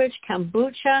cabbage,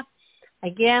 kombucha.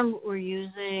 Again, we're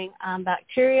using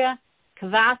bacteria.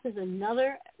 Kvass is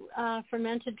another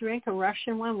fermented drink, a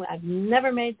Russian one. I've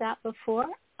never made that before.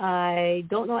 I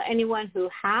don't know anyone who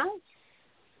has,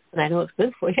 but I know it's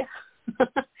good for you.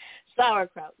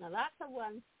 Sauerkraut. Now, that's the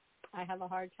one I have a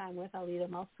hard time with. I'll eat a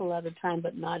mouthful at a time,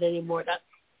 but not anymore. That's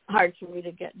hard for me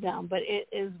to get down. But it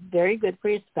is very good for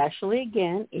you, especially,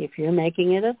 again, if you're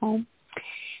making it at home.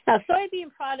 Now,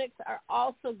 soybean products are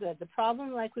also good. The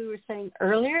problem, like we were saying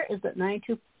earlier, is that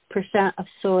 92% of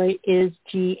soy is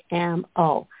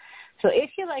GMO. So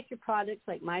if you like your products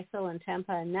like Mycel and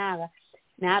Tempa and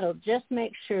Natto, just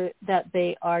make sure that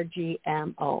they are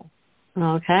GMO.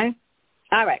 Okay?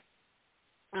 All right.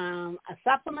 A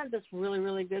supplement that's really,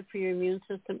 really good for your immune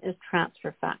system is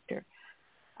Transfer Factor.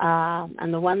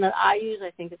 And the one that I use,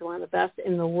 I think, is one of the best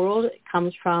in the world. It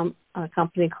comes from a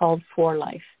company called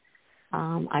 4Life.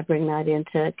 I bring that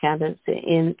into Canada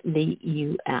in the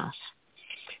U.S.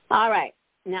 All right.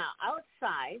 Now,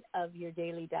 outside of your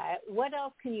daily diet, what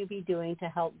else can you be doing to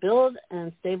help build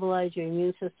and stabilize your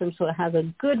immune system so it has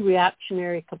a good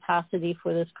reactionary capacity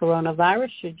for this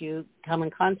coronavirus should you come in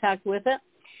contact with it?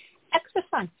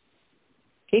 Exercise.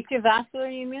 Keep your vascular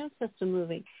and immune system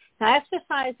moving. Now,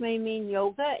 exercise may mean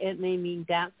yoga. It may mean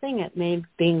dancing. It may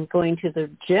be going to the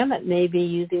gym. It may be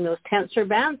using those tensor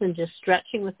bands and just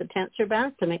stretching with the tensor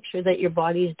bands to make sure that your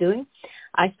body is doing.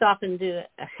 I stop and do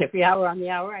it every hour on the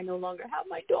hour. I no longer have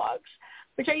my dogs,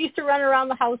 which I used to run around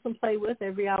the house and play with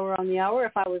every hour on the hour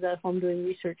if I was at home doing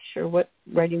research or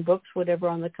writing books, whatever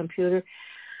on the computer.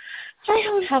 I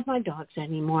don't have my dogs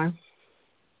anymore.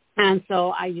 And so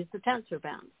I use the tensor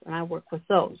bands, and I work with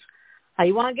those. How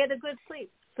you want to get a good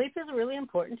sleep? Sleep is really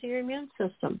important to your immune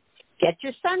system. Get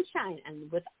your sunshine, and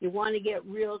you want to get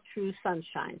real, true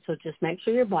sunshine. So just make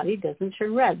sure your body doesn't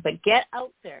turn red. But get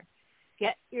out there.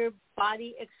 Get your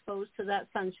body exposed to that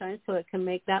sunshine so it can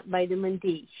make that vitamin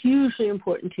D. Hugely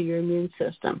important to your immune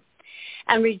system.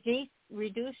 And reduce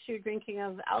your drinking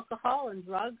of alcohol and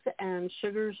drugs and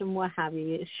sugars and what have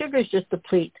you. Sugars just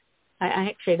deplete.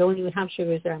 I don't even have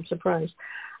sugars there. I'm surprised.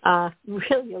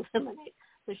 Really eliminate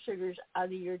the sugars out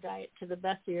of your diet to the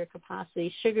best of your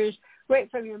capacity. Sugars right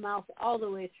from your mouth all the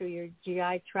way through your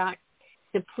GI tract,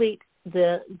 deplete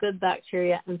the good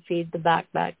bacteria and feed the bad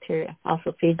bacteria,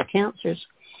 also feed the cancers.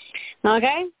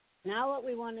 Okay, now what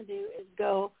we want to do is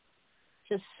go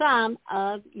to some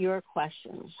of your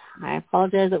questions. I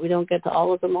apologize that we don't get to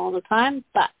all of them all the time,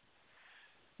 but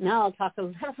now I'll talk a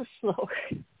little slower.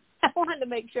 I wanted to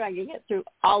make sure I can get through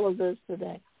all of this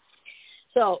today.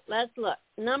 So let's look.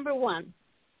 Number one.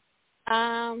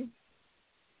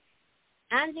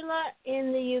 Angela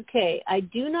in the UK, I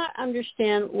do not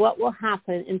understand what will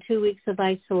happen in 2 weeks of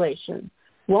isolation.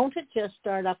 Won't it just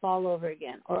start up all over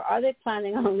again? Or are they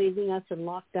planning on leaving us in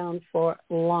lockdown for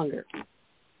longer?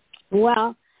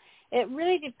 Well, it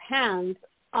really depends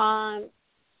on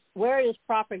where it is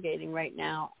propagating right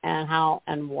now and how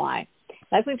and why.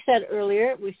 Like we've said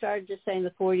earlier, we started just saying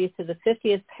the 40th to the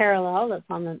 50th parallel. That's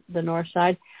on the north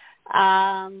side.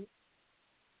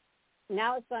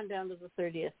 Now it's gone down to the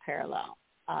 30th parallel,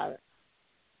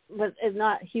 but it's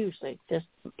not hugely, just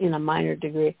in a minor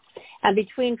degree, and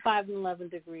between 5 and 11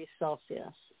 degrees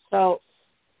Celsius. So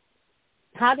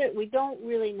we don't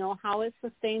really know how it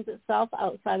sustains itself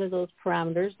outside of those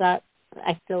parameters. That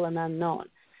is still an unknown.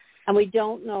 And we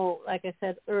don't know, like I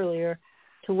said earlier,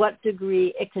 to what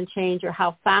degree it can change or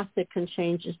how fast it can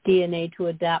change its DNA to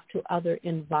adapt to other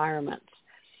environments.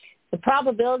 The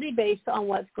probability based on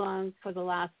what's gone for the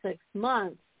last 6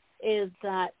 months is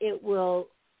that it will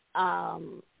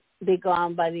be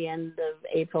gone by the end of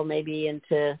April, maybe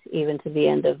even to the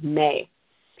end of May.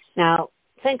 Now,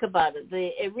 think about it.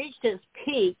 It reached its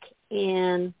peak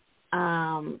in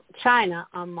China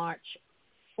on March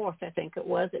 4th, I think it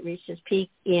was. It reached its peak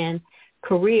in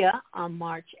Korea on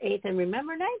March 8th. And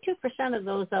remember, 92% of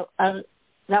those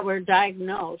that were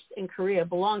diagnosed in Korea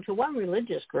belonged to one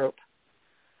religious group.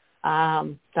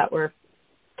 That were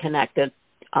connected,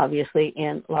 obviously,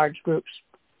 in large groups.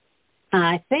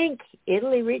 I think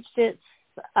Italy reached its,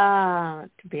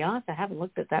 to be honest, I haven't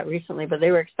looked at that recently, but they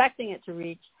were expecting it to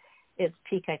reach its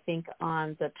peak, I think,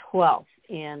 on the 12th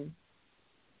in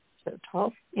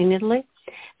Italy.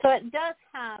 So it does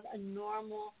have a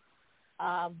normal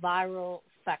viral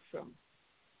spectrum.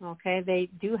 Okay, they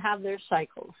do have their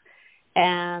cycles.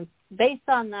 And based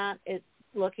on that, it's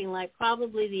looking like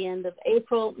probably the end of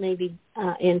April, maybe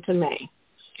into May.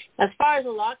 As far as the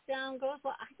lockdown goes,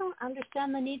 well, I don't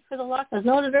understand the need for the lockdown. As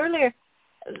noted earlier,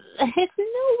 it's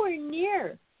nowhere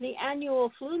near the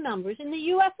annual flu numbers in the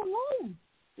U.S. alone,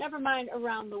 never mind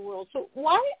around the world. So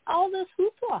why all this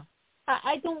hoopla?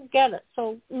 I don't get it.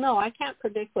 So, no, I can't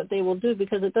predict what they will do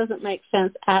because it doesn't make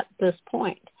sense at this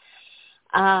point.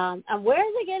 And where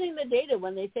are they getting the data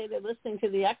when they say they're listening to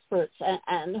the experts?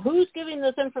 And who's giving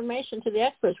this information to the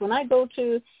experts? When I go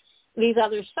to these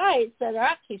other sites that are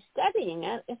actually studying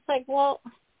it, it's like, well,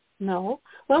 no.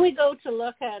 When we go to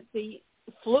look at the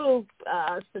flu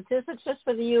statistics just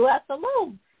for the U.S.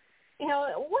 alone, way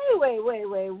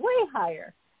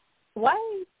higher. Why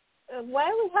are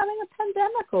we having a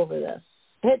pandemic over this?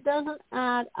 It doesn't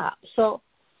add up. So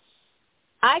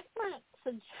I can't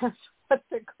suggest what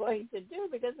they're going to do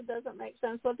because it doesn't make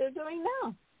sense what they're doing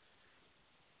now.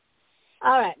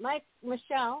 All right,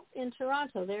 Michelle in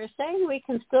Toronto, they're saying we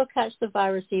can still catch the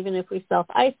virus even if we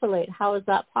self-isolate. How is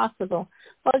that possible?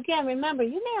 Well, again, remember,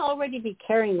 you may already be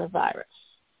carrying the virus.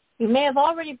 You may have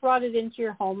already brought it into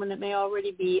your home, and it may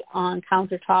already be on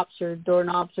countertops or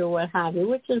doorknobs or what have you,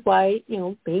 which is why,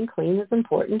 being clean is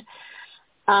important.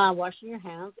 Washing your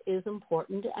hands is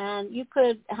important, and you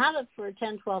could have it for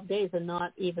 10, 12 days and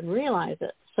not even realize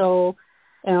it. So,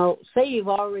 say you've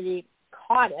already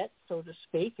caught it, so to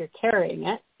speak, you're carrying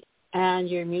it, and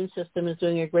your immune system is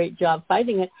doing a great job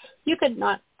fighting it, you could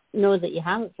not know that you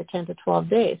have it for 10 to 12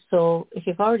 days. So if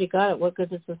you've already got it, what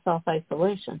good is the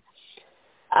self-isolation?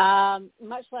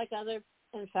 Much like other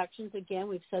infections, again,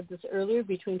 we've said this earlier,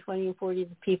 between 20 and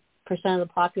 40% of the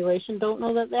population don't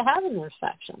know that they have an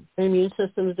infection. Their immune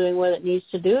system is doing what it needs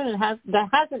to do, and that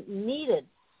hasn't needed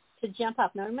to jump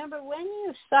up. Now, remember, when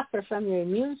you suffer from your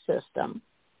immune system,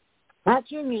 that's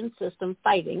your immune system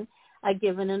fighting a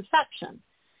given infection.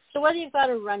 So whether you've got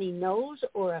a runny nose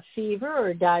or a fever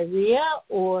or diarrhea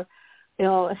or,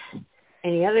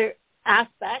 any other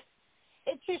aspect,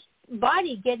 it's your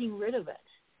body getting rid of it.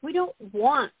 We don't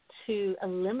want to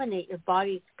eliminate your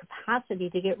body's capacity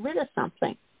to get rid of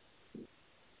something.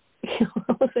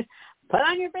 Put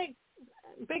on your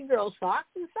big girl socks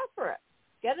and suffer it.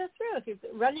 Get it through. If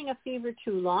you're running a fever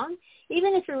too long,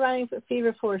 even if you're running a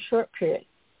fever for a short period,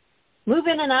 move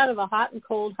in and out of a hot and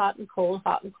cold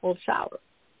shower.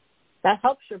 That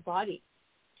helps your body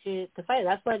to fight it.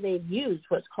 That's why they've used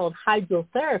what's called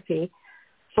hydrotherapy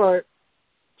for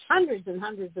hundreds and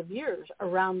hundreds of years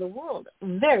around the world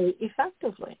very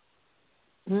effectively.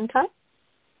 Okay?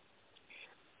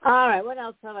 All right, what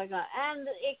else have I got? And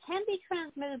it can be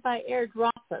transmitted by air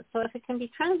droplets. So if it can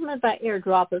be transmitted by air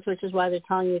droplets, which is why they're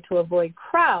telling you to avoid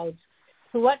crowds,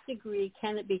 to what degree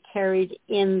can it be carried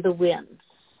in the winds,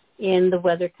 in the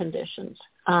weather conditions?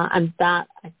 And that,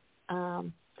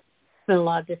 there's been a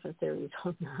lot of different theories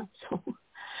on that. So,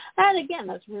 and again,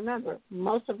 let's remember,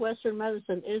 most of Western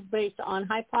medicine is based on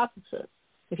hypothesis.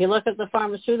 If you look at the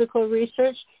pharmaceutical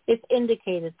research, it's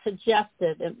indicated,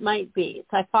 suggested, it might be,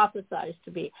 it's hypothesized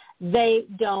to be. They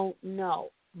don't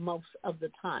know most of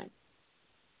the time.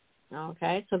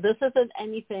 Okay, so this isn't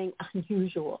anything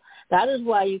unusual. That is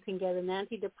why you can get an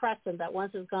antidepressant that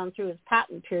once it's gone through its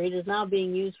patent period is now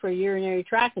being used for urinary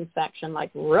tract infection.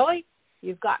 Like, really?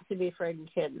 You've got to be friggin'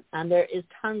 kidding. And there is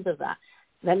tons of that.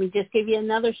 Let me just give you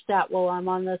another stat while I'm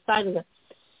on the side of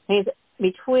it.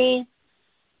 Between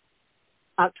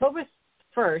October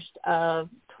 1st of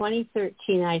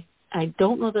 2013, I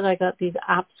don't know that I got these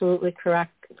absolutely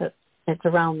correct, but it's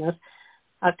around this.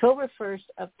 October 1st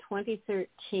of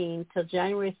 2013 till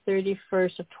January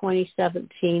 31st of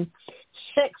 2017,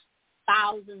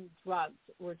 6,000 drugs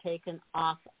were taken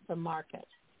off the market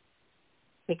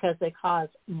because they cause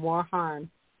more harm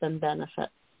than benefit.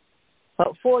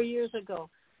 But 4 years ago,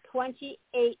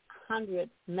 2,800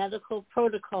 medical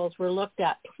protocols were looked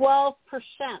at. 12%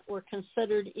 were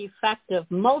considered effective.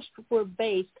 Most were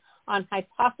based on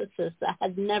hypotheses that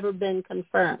had never been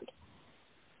confirmed.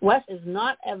 West is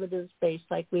not evidence-based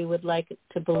like we would like it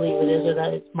to believe it is or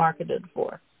that it's marketed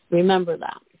for. Remember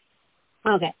that.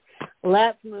 Okay,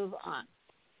 let's move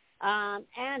on.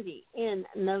 Andy in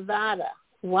Nevada,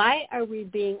 why are we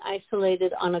being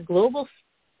isolated on a global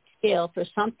scale for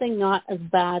something not as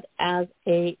bad as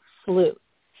a flu?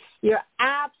 You're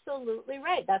absolutely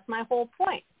right. That's my whole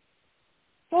point.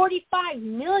 45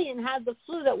 million had the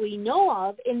flu that we know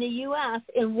of in the U.S.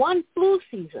 in one flu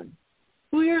season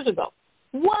 2 years ago.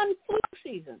 One flu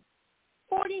season.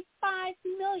 45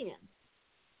 million.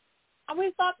 And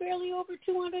we've got barely over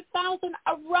 200,000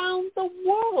 around the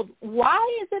world.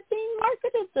 Why is it being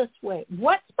marketed this way?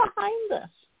 What's behind this?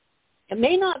 It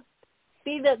may not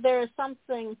be that there is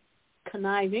something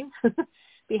conniving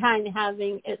behind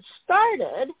having it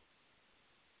started.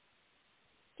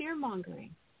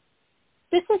 Fear-mongering.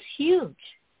 This is huge.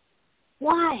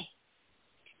 Why?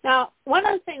 Now, one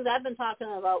of the things I've been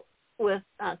talking about with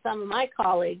some of my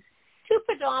colleagues, two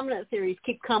predominant theories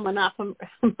keep coming up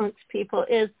amongst people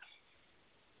is,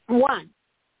 one,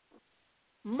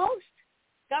 most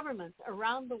governments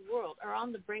around the world are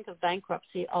on the brink of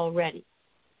bankruptcy already.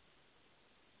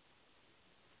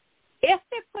 If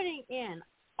they're putting in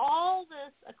all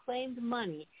this acclaimed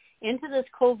money into this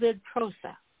COVID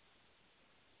process,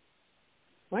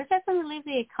 where's that going to leave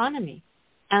the economy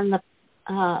and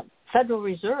the Federal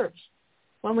Reserves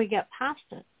when we get past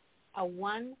it? A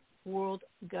one world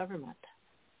government.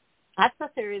 That's the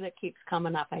theory that keeps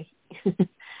coming up.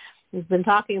 We've been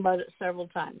talking about it several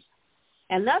times.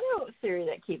 Another theory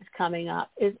that keeps coming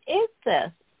up is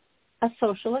this a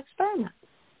social experiment?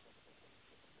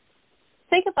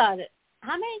 Think about it.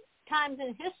 How many times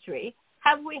in history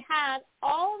have we had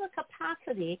all the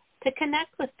capacity to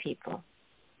connect with people?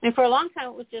 And for a long time,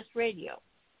 it was just radio,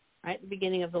 right, at the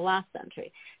beginning of the last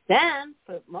century. Then,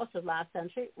 for most of last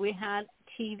century, we had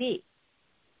TV.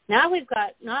 Now we've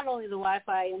got not only the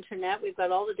Wi-Fi internet, we've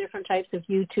got all the different types of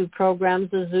YouTube programs,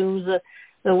 the Zooms,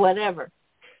 the whatever.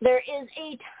 There is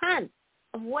a ton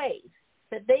of ways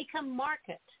that they can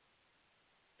market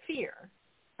fear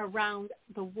around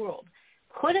the world.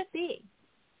 Could it be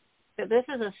that this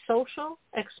is a social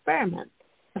experiment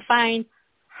to find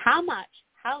how much,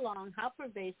 how long, how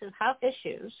pervasive, how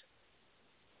issues,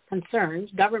 concerns,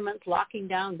 governments locking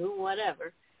down, doing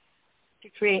whatever, to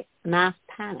create mass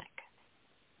panic.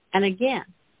 And again,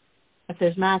 if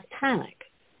there's mass panic,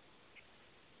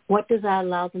 what does that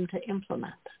allow them to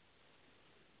implement?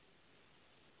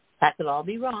 That could all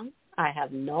be wrong. I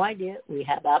have no idea.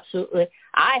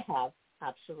 I have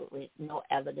absolutely no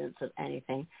evidence of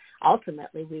anything.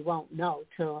 Ultimately, we won't know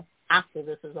till after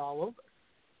this is all over.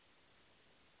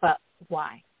 But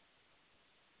why?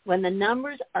 When the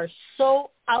numbers are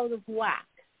so out of whack,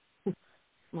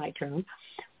 my term,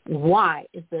 why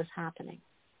is this happening?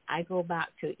 I go back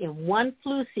to, in one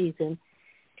flu season,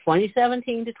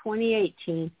 2017 to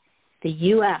 2018, the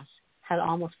U.S. had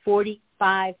almost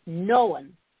 45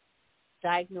 known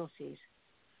diagnoses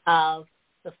of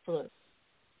the flu.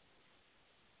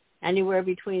 Anywhere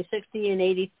between 60 and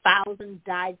 80,000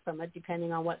 died from it,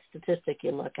 depending on what statistic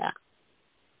you look at.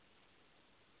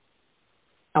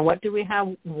 And what do we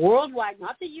have worldwide,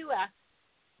 not the U.S.,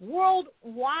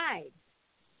 worldwide?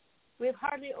 We have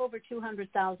hardly over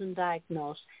 200,000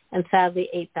 diagnosed, and sadly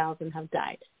 8,000 have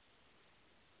died.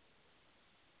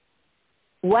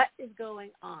 What is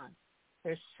going on?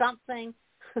 There's something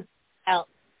else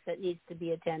that needs to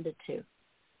be attended to.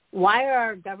 Why are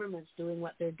our governments doing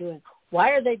what they're doing?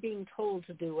 Why are they being told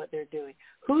to do what they're doing?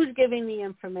 Who's giving the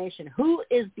information? Who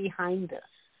is behind this?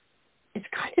 It's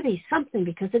got to be something,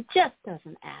 because it just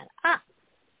doesn't add up.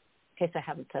 In case I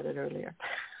haven't said it earlier.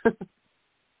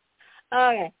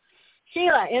 Okay.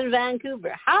 Sheila in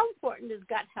Vancouver, how important is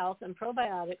gut health and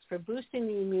probiotics for boosting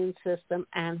the immune system,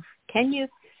 and can you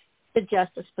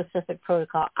suggest a specific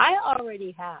protocol? I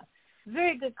already have.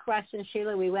 Very good question,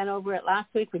 Sheila. We went over it last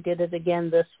week. We did it again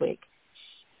this week.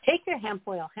 Take your hemp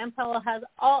oil. Hemp oil has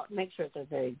make sure it's a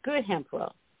very good hemp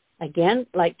oil. Again,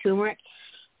 like turmeric,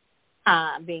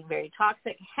 being very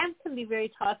toxic, hemp can be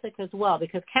very toxic as well,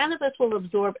 because cannabis will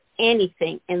absorb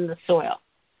anything in the soil.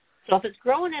 So if it's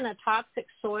grown in a toxic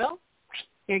soil,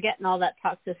 you're getting all that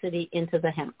toxicity into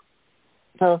the hemp.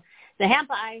 So the hemp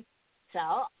I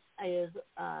sell is,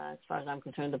 as far as I'm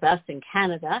concerned, the best in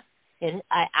Canada.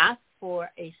 I ask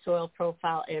for a soil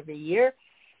profile every year.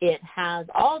 It has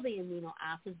all the amino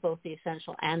acids, both the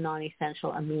essential and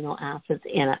non-essential amino acids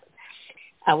in it.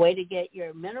 A way to get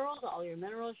your minerals, all your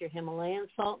minerals, your Himalayan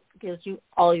salt gives you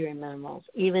all your minerals,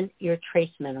 even your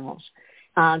trace minerals.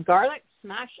 Garlic,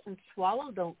 smash and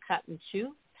swallow, don't cut and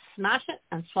chew. Smash it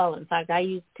and swallow. In fact,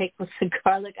 I take the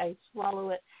garlic, I swallow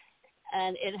it,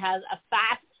 and it has a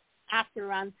fast after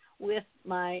run with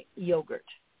my yogurt.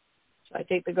 So I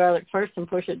take the garlic first and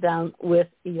push it down with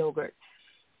the yogurt.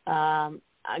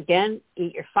 Again,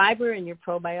 eat your fiber and your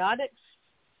probiotics.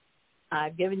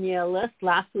 I've given you a list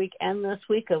last week and this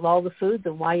week of all the foods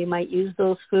and why you might use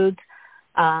those foods.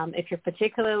 If you're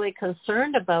particularly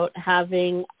concerned about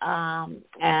having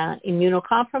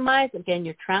immunocompromise, again,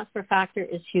 your transfer factor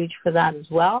is huge for that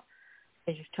as well,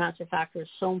 because your transfer factor is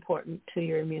so important to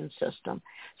your immune system.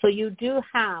 So you do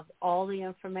have all the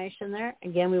information there.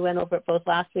 Again, we went over it both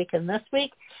last week and this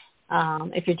week.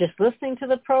 If you're just listening to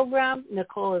the program,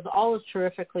 Nicole is always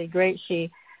terrifically great.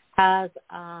 She has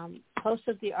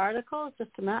posted the article.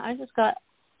 Just a minute. I just got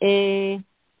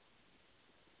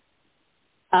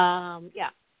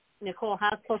Nicole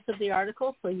has posted the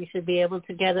article, so you should be able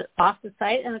to get it off the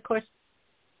site. And, of course,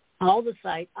 all the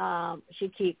site, she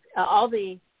keeps all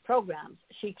the programs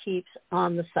she keeps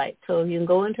on the site. So you can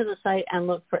go into the site and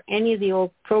look for any of the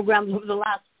old programs over the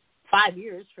last 5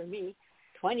 years for me,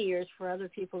 20 years for other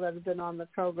people that have been on the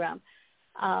program.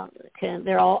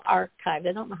 They're all archived.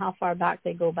 I don't know how far back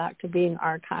they go back to being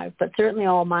archived, but certainly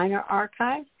all mine are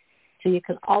archived. So you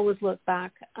can always look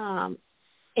back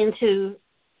into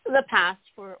the past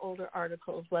for older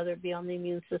articles, whether it be on the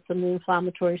immune system, the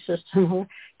inflammatory system, or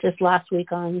just last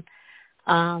week on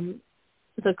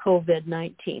the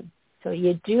COVID-19. So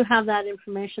you do have that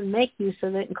information. Make use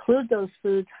of it. Include those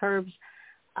foods, herbs,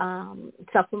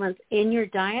 supplements in your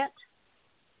diet.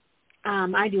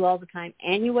 I do all the time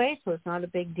anyway, so it's not a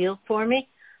big deal for me.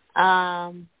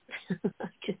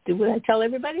 Just do what I tell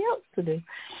everybody else to do.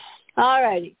 All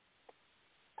righty.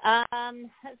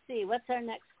 Let's see. What's our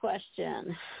next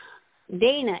question?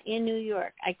 Dana in New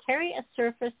York. I carry a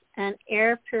surface and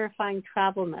air purifying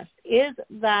travel mist. Is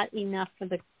that enough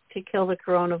to kill the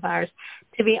coronavirus?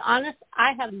 To be honest,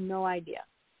 I have no idea.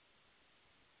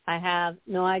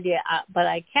 But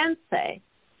I can say,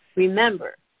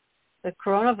 remember, the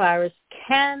coronavirus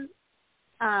can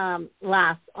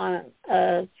last on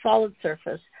a solid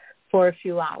surface for a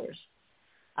few hours.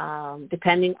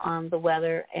 Depending on the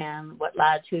weather and what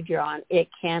latitude you're on, it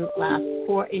can last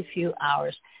for a few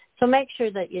hours. So make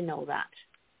sure that you know that.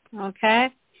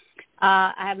 Okay?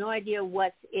 I have no idea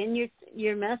what's in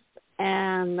your mist,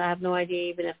 and I have no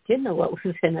idea even if I did know what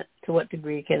was in it, to what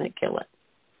degree can it kill it.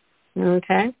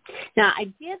 Okay. Now, I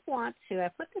did want to, I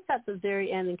put this at the very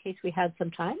end in case we had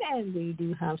some time, and we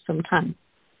do have some time.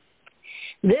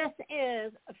 This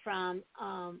is from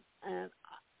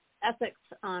Ethics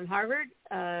on Harvard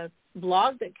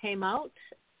blog that came out.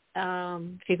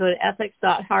 If you go to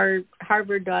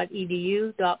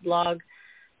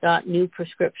ethics.harvard.edu.blog.new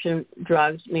prescription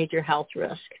drugs, major health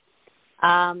risk.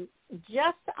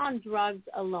 Just on drugs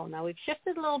alone. Now, we've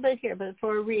shifted a little bit here, but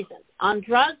for a reason. On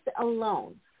drugs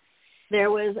alone,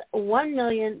 there was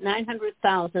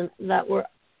 1,900,000 that were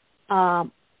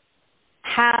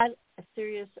had a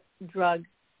serious drug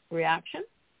reaction.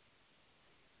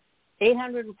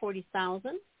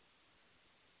 840,000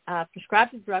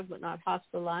 prescribed a drug but not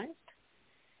hospitalized,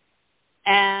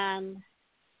 and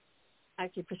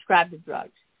actually prescribed the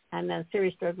drugs. And then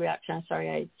serious drug reaction, I'm sorry,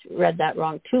 I read that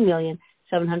wrong,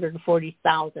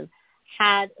 2,740,000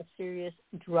 had a serious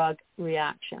drug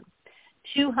reaction.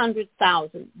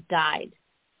 200,000 died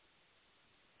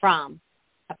from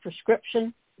a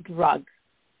prescription drug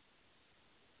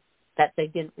that they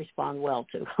didn't respond well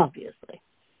to, obviously.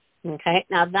 Okay,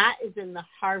 now that is in the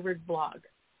Harvard blog,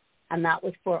 and that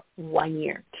was for 1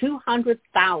 year.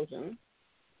 200,000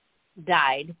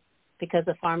 died because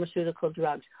of pharmaceutical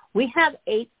drugs. We have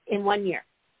 8 in 1 year.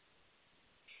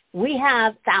 We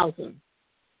have 1,000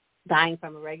 dying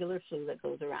from a regular flu that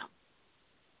goes around.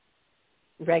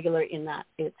 Regular in that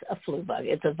it's a flu bug,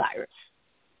 it's a virus.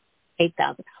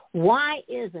 8,000. Why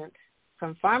isn't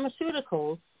from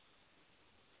pharmaceuticals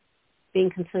being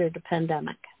considered a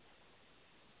pandemic?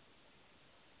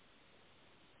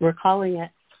 We're calling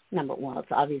it, number one, it's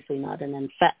obviously not an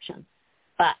infection,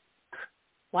 but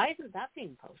why isn't that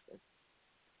being posted?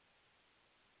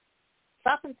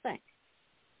 Stop and think.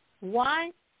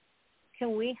 Why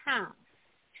can we have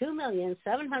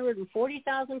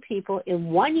 2,740,000 people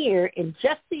in 1 year in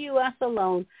just the U.S.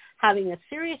 alone having a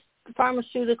serious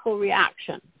pharmaceutical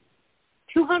reaction,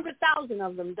 200,000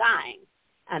 of them dying,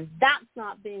 and that's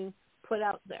not being put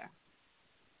out there?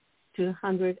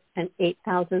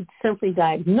 208,000 simply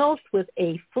diagnosed with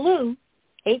a flu,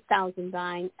 8,000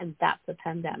 dying, and that's a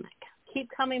pandemic. Keep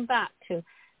coming back to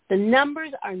the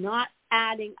numbers are not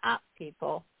adding up,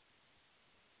 people.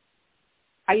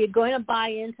 Are you going to buy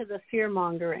into the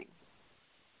fear-mongering?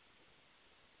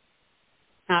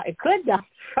 Now, it could down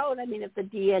the road. I mean, if the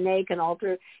DNA can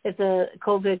alter, if the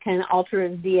COVID can alter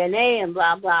its DNA and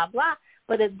blah, blah, blah.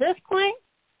 But at this point,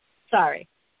 sorry,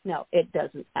 no, it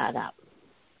doesn't add up.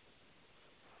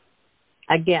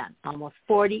 Again, almost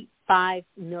 45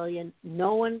 million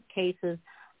known cases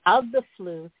of the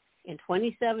flu in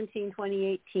 2017,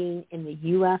 2018 in the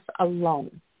U.S.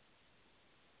 alone.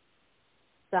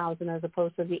 1,000 as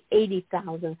opposed to the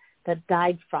 80,000 that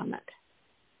died from it.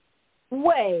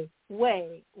 Way,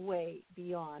 way, way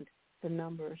beyond the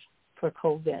numbers for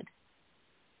COVID-19.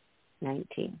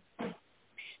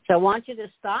 So I want you to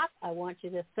stop. I want you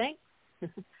to think.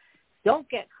 Don't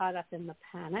get caught up in the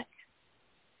panic,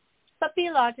 but be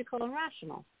logical and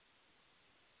rational.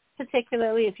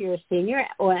 Particularly if you're a senior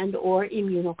or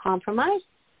immunocompromised,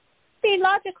 be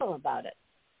logical about it.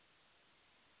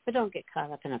 But don't get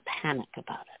caught up in a panic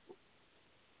about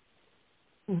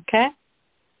it. Okay?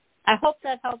 I hope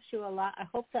that helps you a lot. I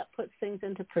hope that puts things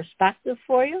into perspective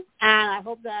for you. And I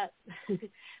hope that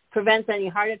prevents any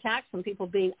heart attacks from people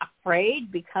being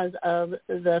afraid because of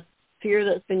the fear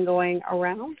that's been going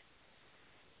around.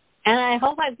 And I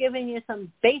hope I've given you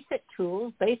some basic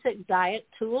tools, basic diet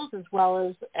tools, as well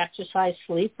as exercise,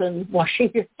 sleep, and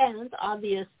washing your hands,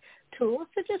 obvious tools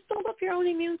to just build up your own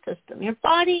immune system. Your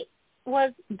body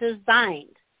was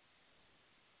designed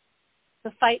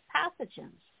to fight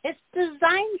pathogens. It's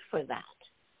designed for that.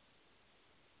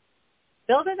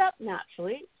 Build it up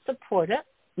naturally, support it,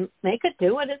 make it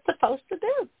do what it's supposed to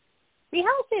do. Be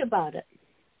healthy about it.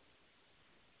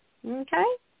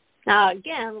 Okay? Now,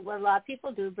 again, what a lot of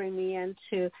people do bring me in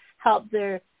to help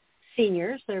their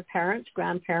seniors, their parents,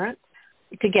 grandparents,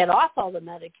 to get off all the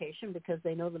medication because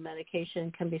they know the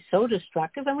medication can be so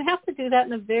destructive. And we have to do that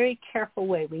in a very careful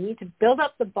way. We need to build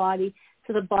up the body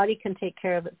so the body can take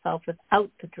care of itself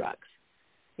without the drugs.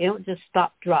 You don't just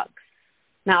stop drugs.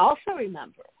 Now, also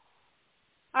remember,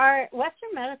 our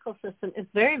Western medical system is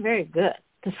very, very good,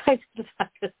 despite the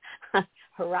fact that I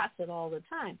harass it all the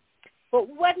time. But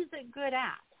what is it good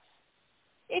at?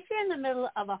 If you're in the middle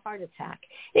of a heart attack,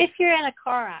 if you're in a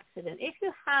car accident, if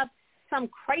you have some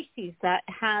crisis that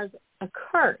has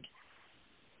occurred,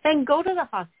 then go to the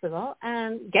hospital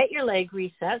and get your leg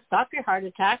reset, stop your heart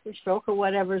attack or stroke or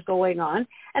whatever's going on,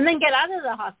 and then get out of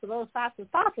the hospital as fast as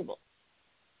possible.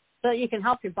 so that you can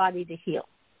help your body to heal.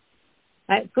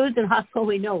 Right? Foods in hospital,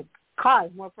 we know, cause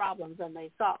more problems than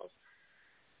they solve.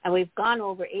 And we've gone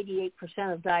over 88%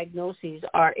 of diagnoses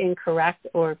are incorrect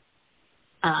or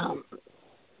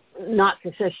not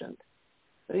sufficient.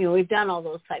 We've done all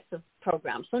those types of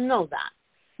programs, so know that.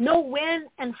 Know when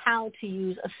and how to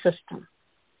use a system.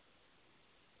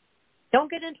 Don't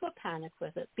get into a panic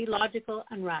with it. Be logical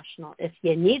and rational. If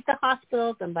you need the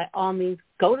hospital, then by all means,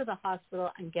 go to the hospital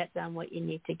and get done what you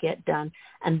need to get done,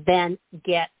 and then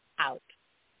get out.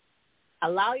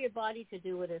 Allow your body to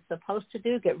do what it's supposed to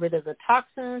do. Get rid of the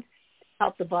toxins.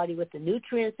 Help the body with the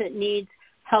nutrients it needs.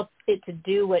 Help it to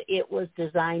do what it was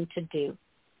designed to do.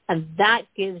 And that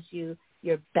gives you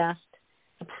your best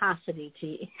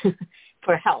capacity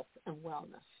for health and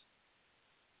wellness.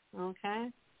 Okay?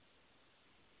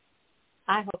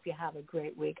 I hope you have a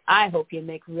great week. I hope you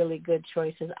make really good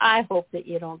choices. I hope that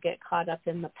you don't get caught up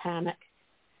in the panic.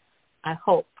 I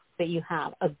hope that you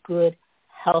have a good,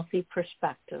 healthy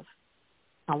perspective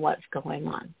on what's going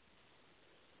on.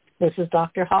 This is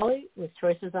Dr. Holly with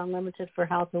Choices Unlimited for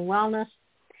Health and Wellness,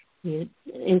 the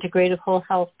integrative whole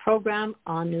health program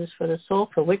on News for the Soul,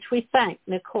 for which we thank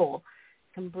Nicole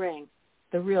can bring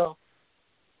the real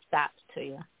stats to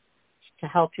you to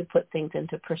help you put things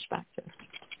into perspective.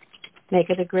 Make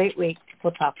it a great week.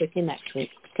 We'll talk with you next week.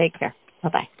 Take care.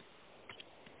 Bye-bye.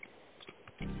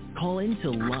 Call in to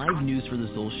live News for the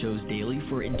Soul shows daily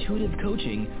for intuitive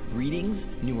coaching, readings,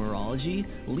 numerology,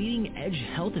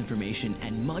 leading-edge health information,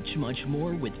 and much, much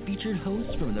more with featured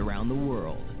hosts from around the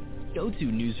world. Go to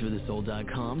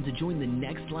newsforthesoul.com to join the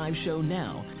next live show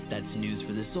now. That's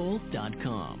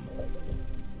newsforthesoul.com.